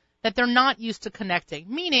way that they're not used to connecting?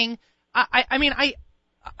 Meaning, I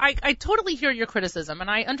totally hear your criticism,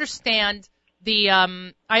 and I understand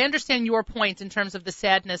your point in terms of the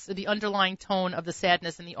sadness, the underlying tone of the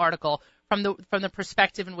sadness in the article from the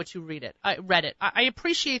perspective in which you read it. I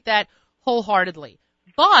appreciate that wholeheartedly.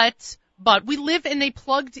 But we live in a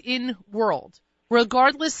plugged-in world,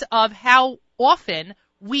 regardless of how often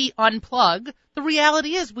we unplug. The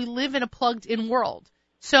reality is we live in a plugged-in world.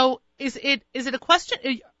 So is it a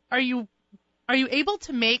question? Are you able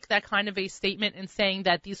to make that kind of a statement in saying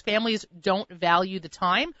that these families don't value the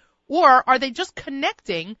time, or are they just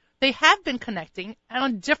connecting? They have been connecting in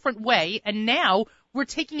a different way, and now we're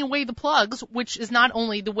taking away the plugs, which is not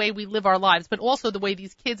only the way we live our lives, but also the way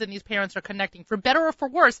these kids and these parents are connecting. For better or for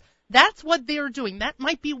worse, that's what they're doing. That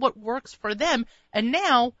might be what works for them, and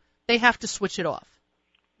now they have to switch it off.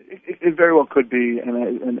 It very well could be,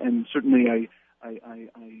 and certainly I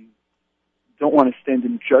don't want to stand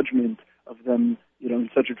in judgment of them, in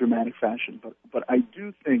such a dramatic fashion. But I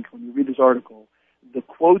do think when you read this article, the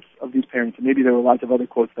quotes of these parents, and maybe there were lots of other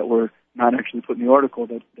quotes that were not actually put in the article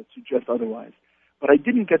that suggest otherwise, but I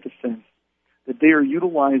didn't get the sense that they are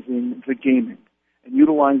utilizing the gaming and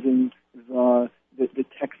utilizing the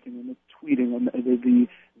texting and the tweeting and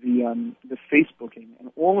the Facebooking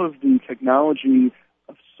and all of the technology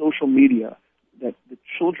of social media that the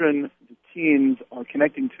children, the teens are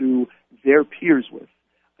connecting to their peers with.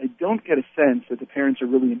 I don't get a sense that the parents are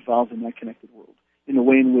really involved in that connected world in a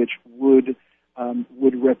way in which would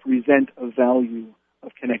represent a value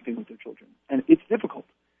of connecting with their children. And it's difficult.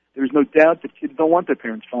 There's no doubt that kids don't want their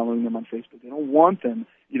parents following them on Facebook. They don't want them,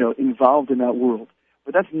 involved in that world.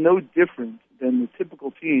 But that's no different than the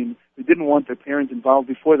typical teen who didn't want their parents involved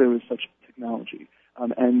before there was such technology.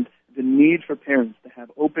 And the need for parents to have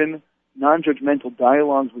open, non-judgmental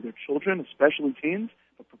dialogues with their children, especially teens,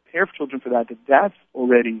 but prepare for children for that's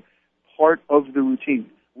already part of the routine.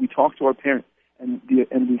 We talk to our parents, and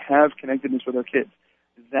we have connectedness with our kids.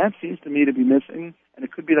 That seems to me to be missing, and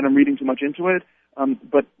it could be that I'm reading too much into it,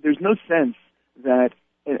 but there's no sense that,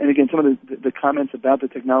 and again, some of the comments about the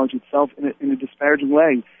technology itself in a disparaging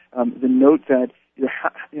way, the note that,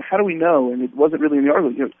 how do we know, and it wasn't really in the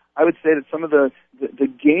article, I would say that some of the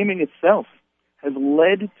gaming itself has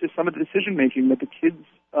led to some of the decision-making that the kids,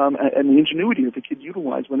 and the ingenuity that the kids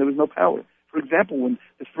utilized when there was no power. For example, when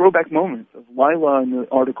the throwback moment of Lila in the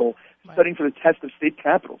article, studying for the test of state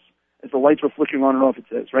capitals, as the lights were flickering on and off, it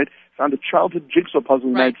says, right, found a childhood jigsaw puzzle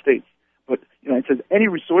in the United States. But, it says, any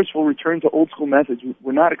resourceful return to old-school methods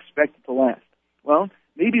were not expected to last. Well,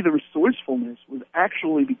 maybe the resourcefulness was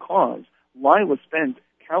actually because Lila spent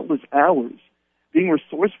countless hours being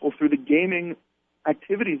resourceful through the gaming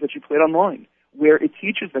activities that she played online, where it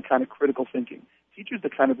teaches that kind of critical thinking, teaches the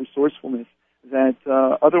kind of resourcefulness that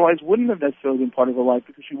otherwise wouldn't have necessarily been part of her life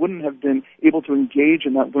because she wouldn't have been able to engage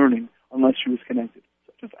in that learning unless she was connected.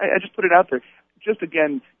 So I just put it out there, just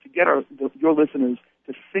again, to get your listeners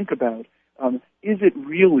to think about, is it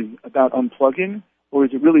really about unplugging, or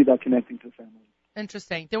is it really about connecting to the family?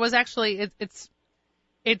 Interesting. There was actually,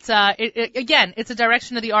 it's a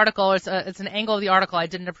direction of the article. It's an angle of the article I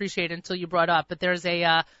didn't appreciate until you brought up. But there's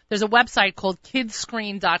a website called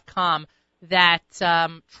kidscreen.com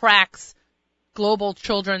that tracks global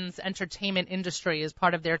children's entertainment industry as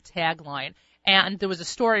part of their tagline. And there was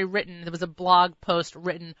a blog post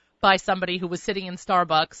written by somebody who was sitting in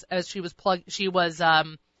Starbucks as she was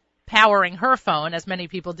powering her phone, as many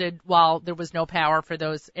people did while there was no power for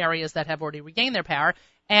those areas that have already regained their power.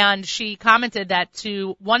 And she commented that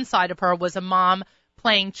to one side of her was a mom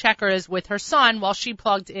playing checkers with her son while she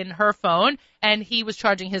plugged in her phone and he was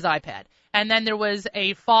charging his iPad. And then there was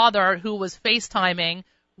a father who was FaceTiming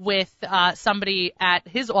with somebody at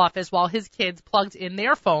his office while his kids plugged in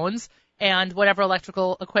their phones and whatever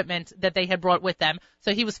electrical equipment that they had brought with them.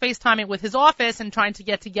 So he was FaceTiming with his office and trying to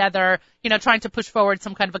get together, trying to push forward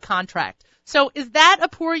some kind of a contract. So is that a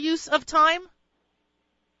poor use of time?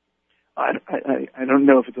 I don't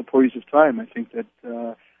know if it's a poor use of time. I think that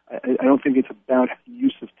I don't think it's about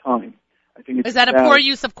use of time. I think it's is that a poor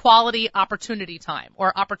use of quality opportunity time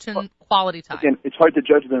or quality time? Again, it's hard to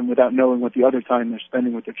judge them without knowing what the other time they're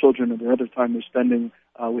spending with their children or the other time they're spending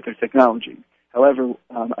with their technology. However,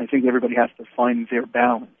 I think everybody has to find their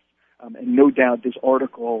balance. And no doubt this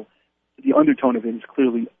article, the undertone of it is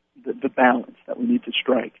clearly the balance that we need to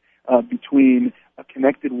strike between a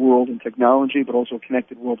connected world and technology, but also a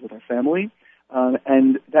connected world with our family.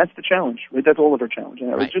 And that's the challenge, right? That's all of our challenge.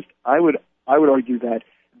 And right. I would argue that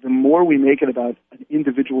the more we make it about an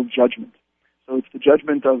individual judgment, so it's the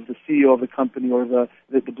judgment of the CEO of the company or the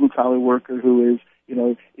blue collar worker who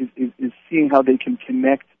is seeing how they can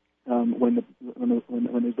connect when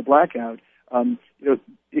there's the blackout.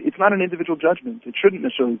 It's not an individual judgment. It shouldn't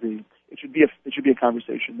necessarily be. It should be a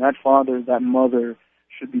conversation. That father, that mother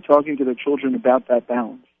should be talking to their children about that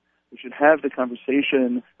balance. We should have the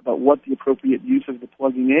conversation about what the appropriate use of the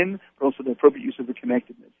plugging in, but also the appropriate use of the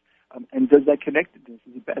connectedness. And does that connectedness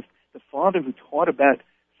is the best? The father who taught about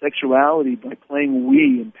sexuality by playing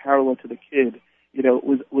Wii in parallel to the kid,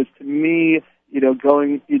 was to me,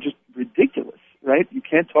 just ridiculous, right? You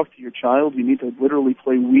can't talk to your child. You need to literally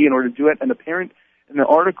play Wii in order to do it. And the parent in the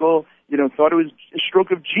article, thought it was a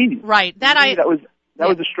stroke of genius. Right. To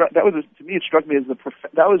me it struck me as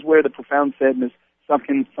that was where the profound sadness sunk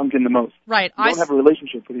in the most. Right. You don't have a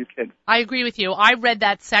relationship with your kid. I agree with you. I read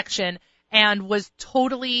that section and was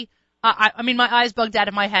totally, my eyes bugged out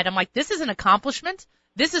of my head. I'm like, this is an accomplishment.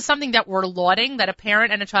 This is something that we're lauding, that a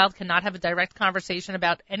parent and a child cannot have a direct conversation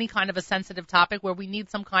about any kind of a sensitive topic where we need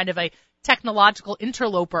some kind of a technological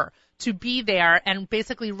interloper to be there and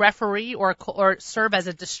basically referee or serve as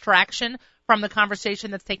a distraction from the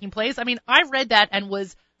conversation that's taking place. I read that and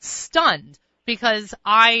was stunned because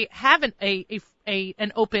I have an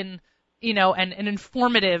open, and an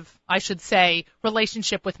informative, I should say,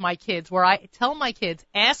 relationship with my kids where I tell my kids,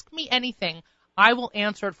 ask me anything, I will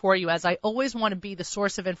answer it for you, as I always want to be the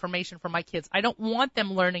source of information for my kids. I don't want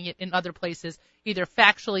them learning it in other places, either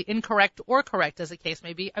factually incorrect or correct, as the case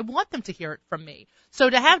may be. I want them to hear it from me. So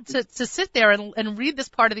to have to sit there and read this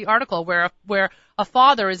part of the article where a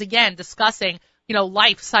father is again discussing,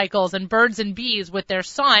 life cycles and birds and bees with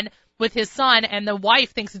his son, and the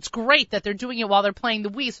wife thinks it's great that they're doing it while they're playing the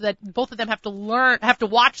Wii, so that both of them have to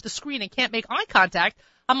watch the screen and can't make eye contact.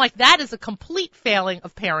 I'm like, that is a complete failing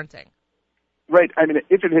of parenting. Right.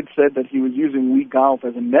 If it had said that he was using Wii Golf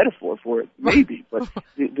as a metaphor for it, maybe, but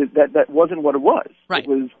that wasn't what it was. Right.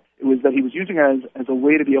 It was that he was using it as a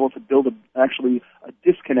way to be able to build a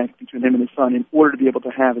disconnect between him and his son in order to be able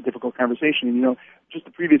to have a difficult conversation. And, just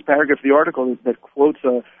the previous paragraph of the article that quotes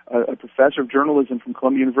a professor of journalism from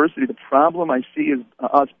Columbia University, the problem I see is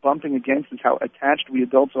us bumping against is how attached we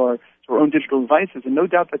adults are to our own digital devices. And no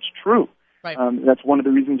doubt that's true. Right. That's one of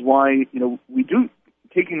the reasons why, we do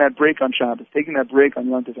taking that break on Shabbos, taking that break on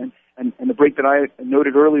Yom Tov, and the break that I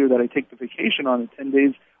noted earlier that I take the vacation on, 10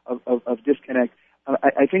 days of disconnect,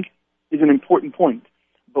 I think is an important point.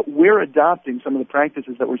 But we're adopting some of the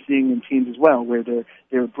practices that we're seeing in teens as well, where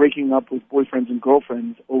they're breaking up with boyfriends and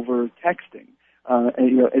girlfriends over texting,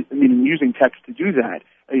 using text to do that.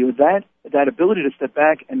 That ability to step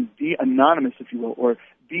back and be anonymous, if you will, or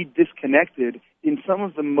be disconnected in some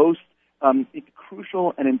of the most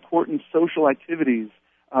crucial and important social activities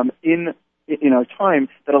in our time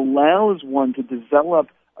that allows one to develop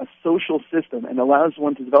a social system and allows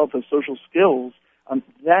one to develop those social skills,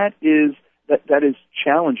 that is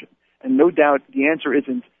challenging. And no doubt the answer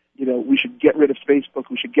isn't, we should get rid of Facebook,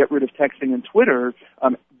 we should get rid of texting and Twitter,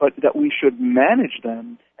 but that we should manage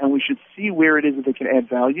them and we should see where it is that they can add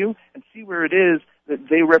value and see where it is that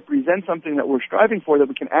they represent something that we're striving for that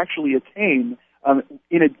we can actually attain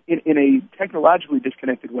in a technologically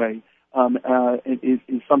disconnected way.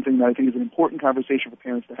 Is something that I think is an important conversation for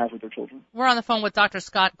parents to have with their children. We're on the phone with Dr.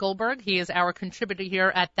 Scott Goldberg. He is our contributor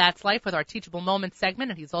here at That's Life with our Teachable Moments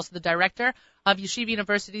segment, and he's also the director of Yeshiva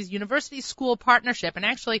University's University School Partnership. And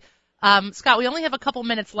actually, Scott, we only have a couple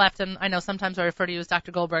minutes left, and I know sometimes I refer to you as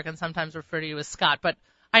Dr. Goldberg and sometimes refer to you as Scott, but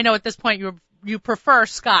I know at this point you prefer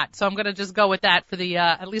Scott, so I'm going to just go with that for the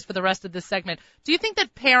at least for the rest of this segment. Do you think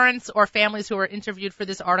that parents or families who are interviewed for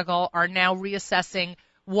this article are now reassessing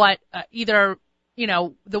what either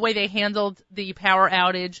the way they handled the power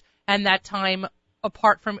outage and that time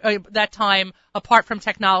apart from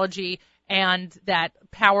technology and that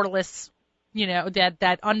powerless,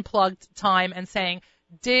 that unplugged time, and saying,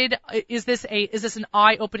 is this an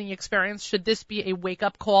eye-opening experience? Should this be a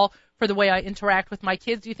wake-up call for the way I interact with my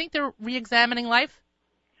kids? Do you think they're re-examining life?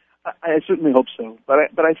 I certainly hope so, but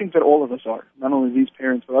I think that all of us are, not only these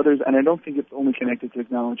parents but others, and I don't think it's only connected to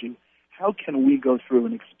technology. How can we go through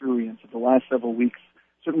an experience of the last several weeks,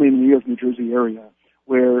 certainly in the New York, New Jersey area,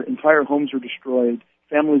 where entire homes were destroyed,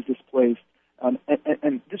 families displaced,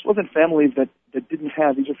 and this wasn't families that didn't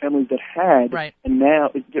have, these are families that had, right. And now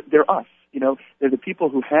they're us. They're the people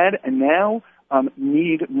who had and now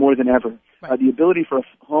need more than ever. Right. The ability for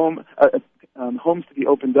homes to be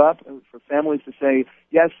opened up, for families to say,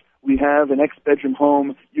 yes, we have an X-bedroom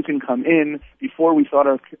home, you can come in. Before we thought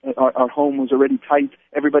our home was already tight,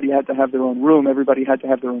 everybody had to have their own room, everybody had to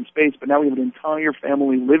have their own space, but now we have an entire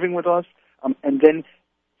family living with us, and then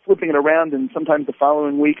flipping it around, and sometimes the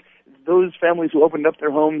following week, those families who opened up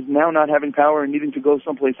their homes now not having power and needing to go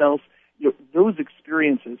someplace else, those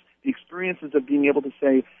experiences, the experiences of being able to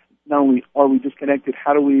say, not only are we disconnected,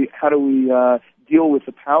 how do we deal with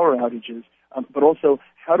the power outages, but also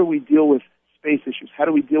how do we deal with space issues? How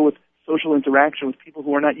do we deal with social interaction with people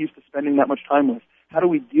who are not used to spending that much time with? How do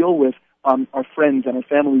we deal with our friends and our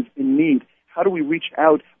families in need? How do we reach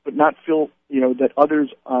out but not feel that others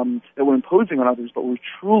that we're imposing on others, but we're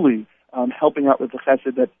truly helping out with the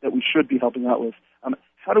chesed that we should be helping out with?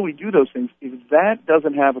 How do we do those things? If that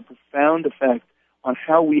doesn't have a profound effect on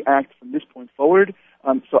how we act from this point forward,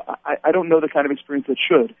 so I don't know the kind of experience that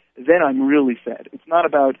should, then I'm really sad. It's not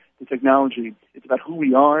about the technology. It's about who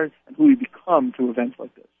we are and who we become through events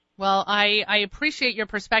like this. Well, I appreciate your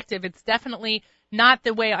perspective. It's definitely not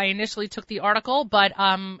the way I initially took the article, but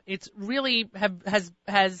it's really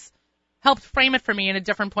has helped frame it for me in a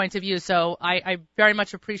different point of view. So I very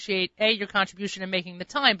much appreciate, A, your contribution in making the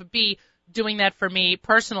time, but B, doing that for me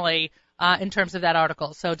personally in terms of that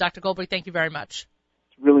article. So, Dr. Goldberg, thank you very much.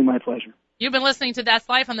 It's really my pleasure. You've been listening to That's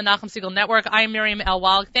Life on the Nachum Segal Network. I am Miriam L.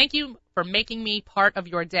 Wallach. Thank you for making me part of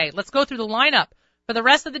your day. Let's go through the lineup for the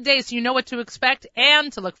rest of the day so you know what to expect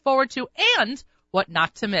and to look forward to and what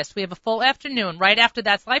not to miss. We have a full afternoon. Right after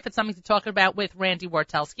That's Life, it's something to talk about with Randy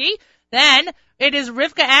Wartelski. Then it is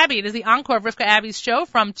Rivka Abbey. It is the encore of Rivka Abbey's show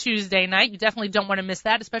from Tuesday night. You definitely don't want to miss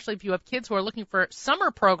that, especially if you have kids who are looking for summer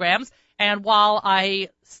programs. And while I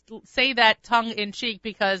say that tongue-in-cheek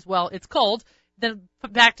because, well, it's cold, the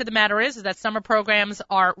fact of the matter is that summer programs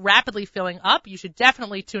are rapidly filling up. You should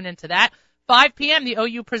definitely tune into that. 5 p.m., the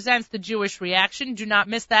OU presents The Jewish Reaction. Do not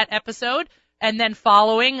miss that episode. And then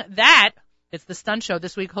following that, it's The Stunt Show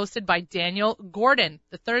this week, hosted by Daniel Gordon.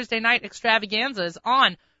 The Thursday night extravaganza is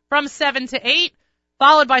on from 7 to 8,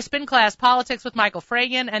 followed by Spin Class Politics with Michael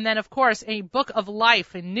Fragan, and then, of course, a Book of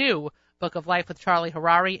Life, a new Book of Life with Charlie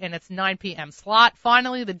Harari in its 9 p.m. slot.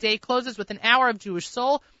 Finally, the day closes with an hour of Jewish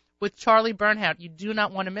Soul with Charlie Bernhardt. You do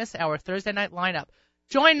not want to miss our Thursday night lineup.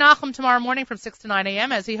 Join Nachum tomorrow morning from 6 to 9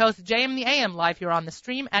 a.m. as he hosts JM in the AM live here on the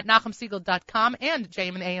stream at NachumSegal.com and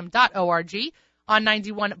jmintheam.org on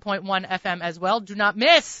 91.1 FM as well. Do not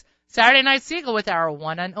miss Saturday Night Segal with our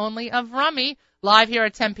one and only Avrami live here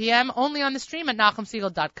at 10 p.m. only on the stream at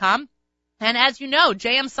NachumSegal.com. And as you know,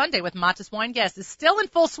 JM Sunday with Matis Weingast is still in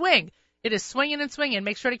full swing. It is swinging and swinging.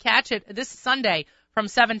 Make sure to catch it this Sunday from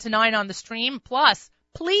 7 to 9 on the stream. Plus,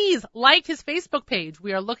 please like his Facebook page.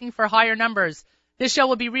 We are looking for higher numbers. This show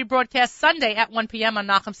will be rebroadcast Sunday at 1 p.m. on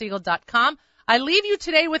NachumSegal.com. I leave you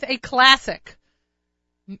today with a classic.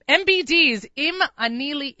 MBD's Im Ein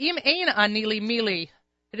Anili Mili.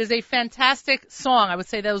 It is a fantastic song. I would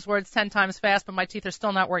say those words 10 times fast, but my teeth are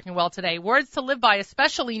still not working well today. Words to live by,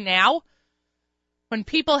 especially now when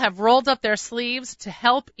people have rolled up their sleeves to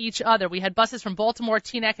help each other. We had buses from Baltimore,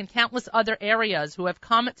 Teaneck, and countless other areas who have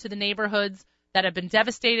come to the neighborhoods that have been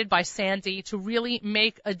devastated by Sandy to really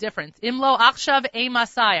make a difference. Imlo Achshav E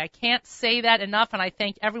Masai. I can't say that enough, and I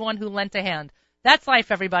thank everyone who lent a hand. That's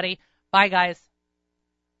life, everybody. Bye, guys.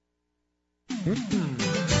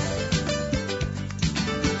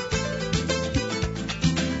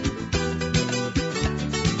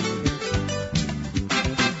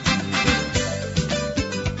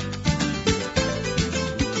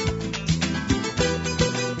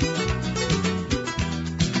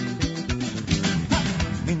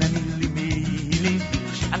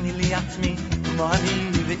 אני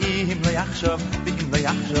ואם לא יחשוב ואם לא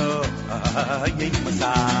יחשוב יהיה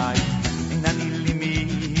מסעי אני לי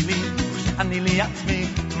מילי אני לי עצמי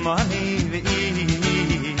אני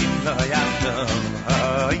ואם לא יחשוב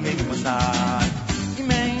יהיה מסעי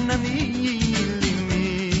אם אין אני לי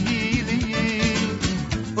מילי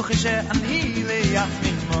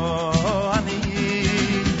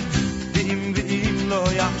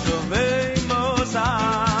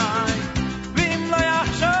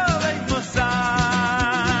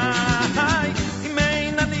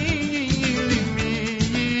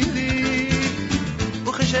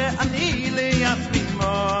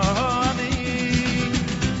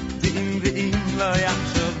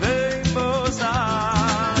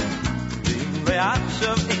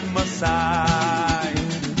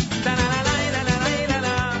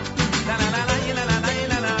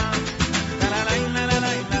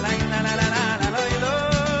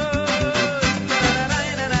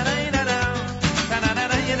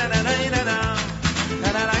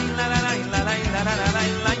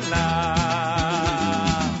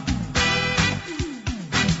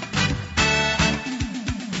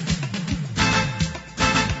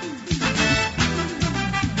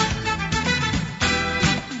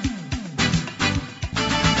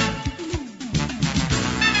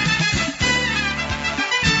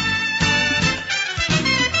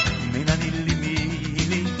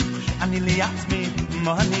אני ליעצמי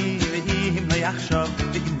מוני ואם לא יחשוב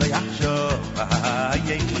ואם לא יחשוב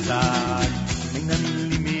יהיה מסעי אינני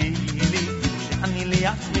לי מילי שאני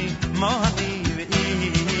ליעצמי מוני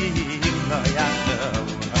ואם לא יחשוב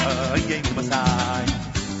יהיה מסעי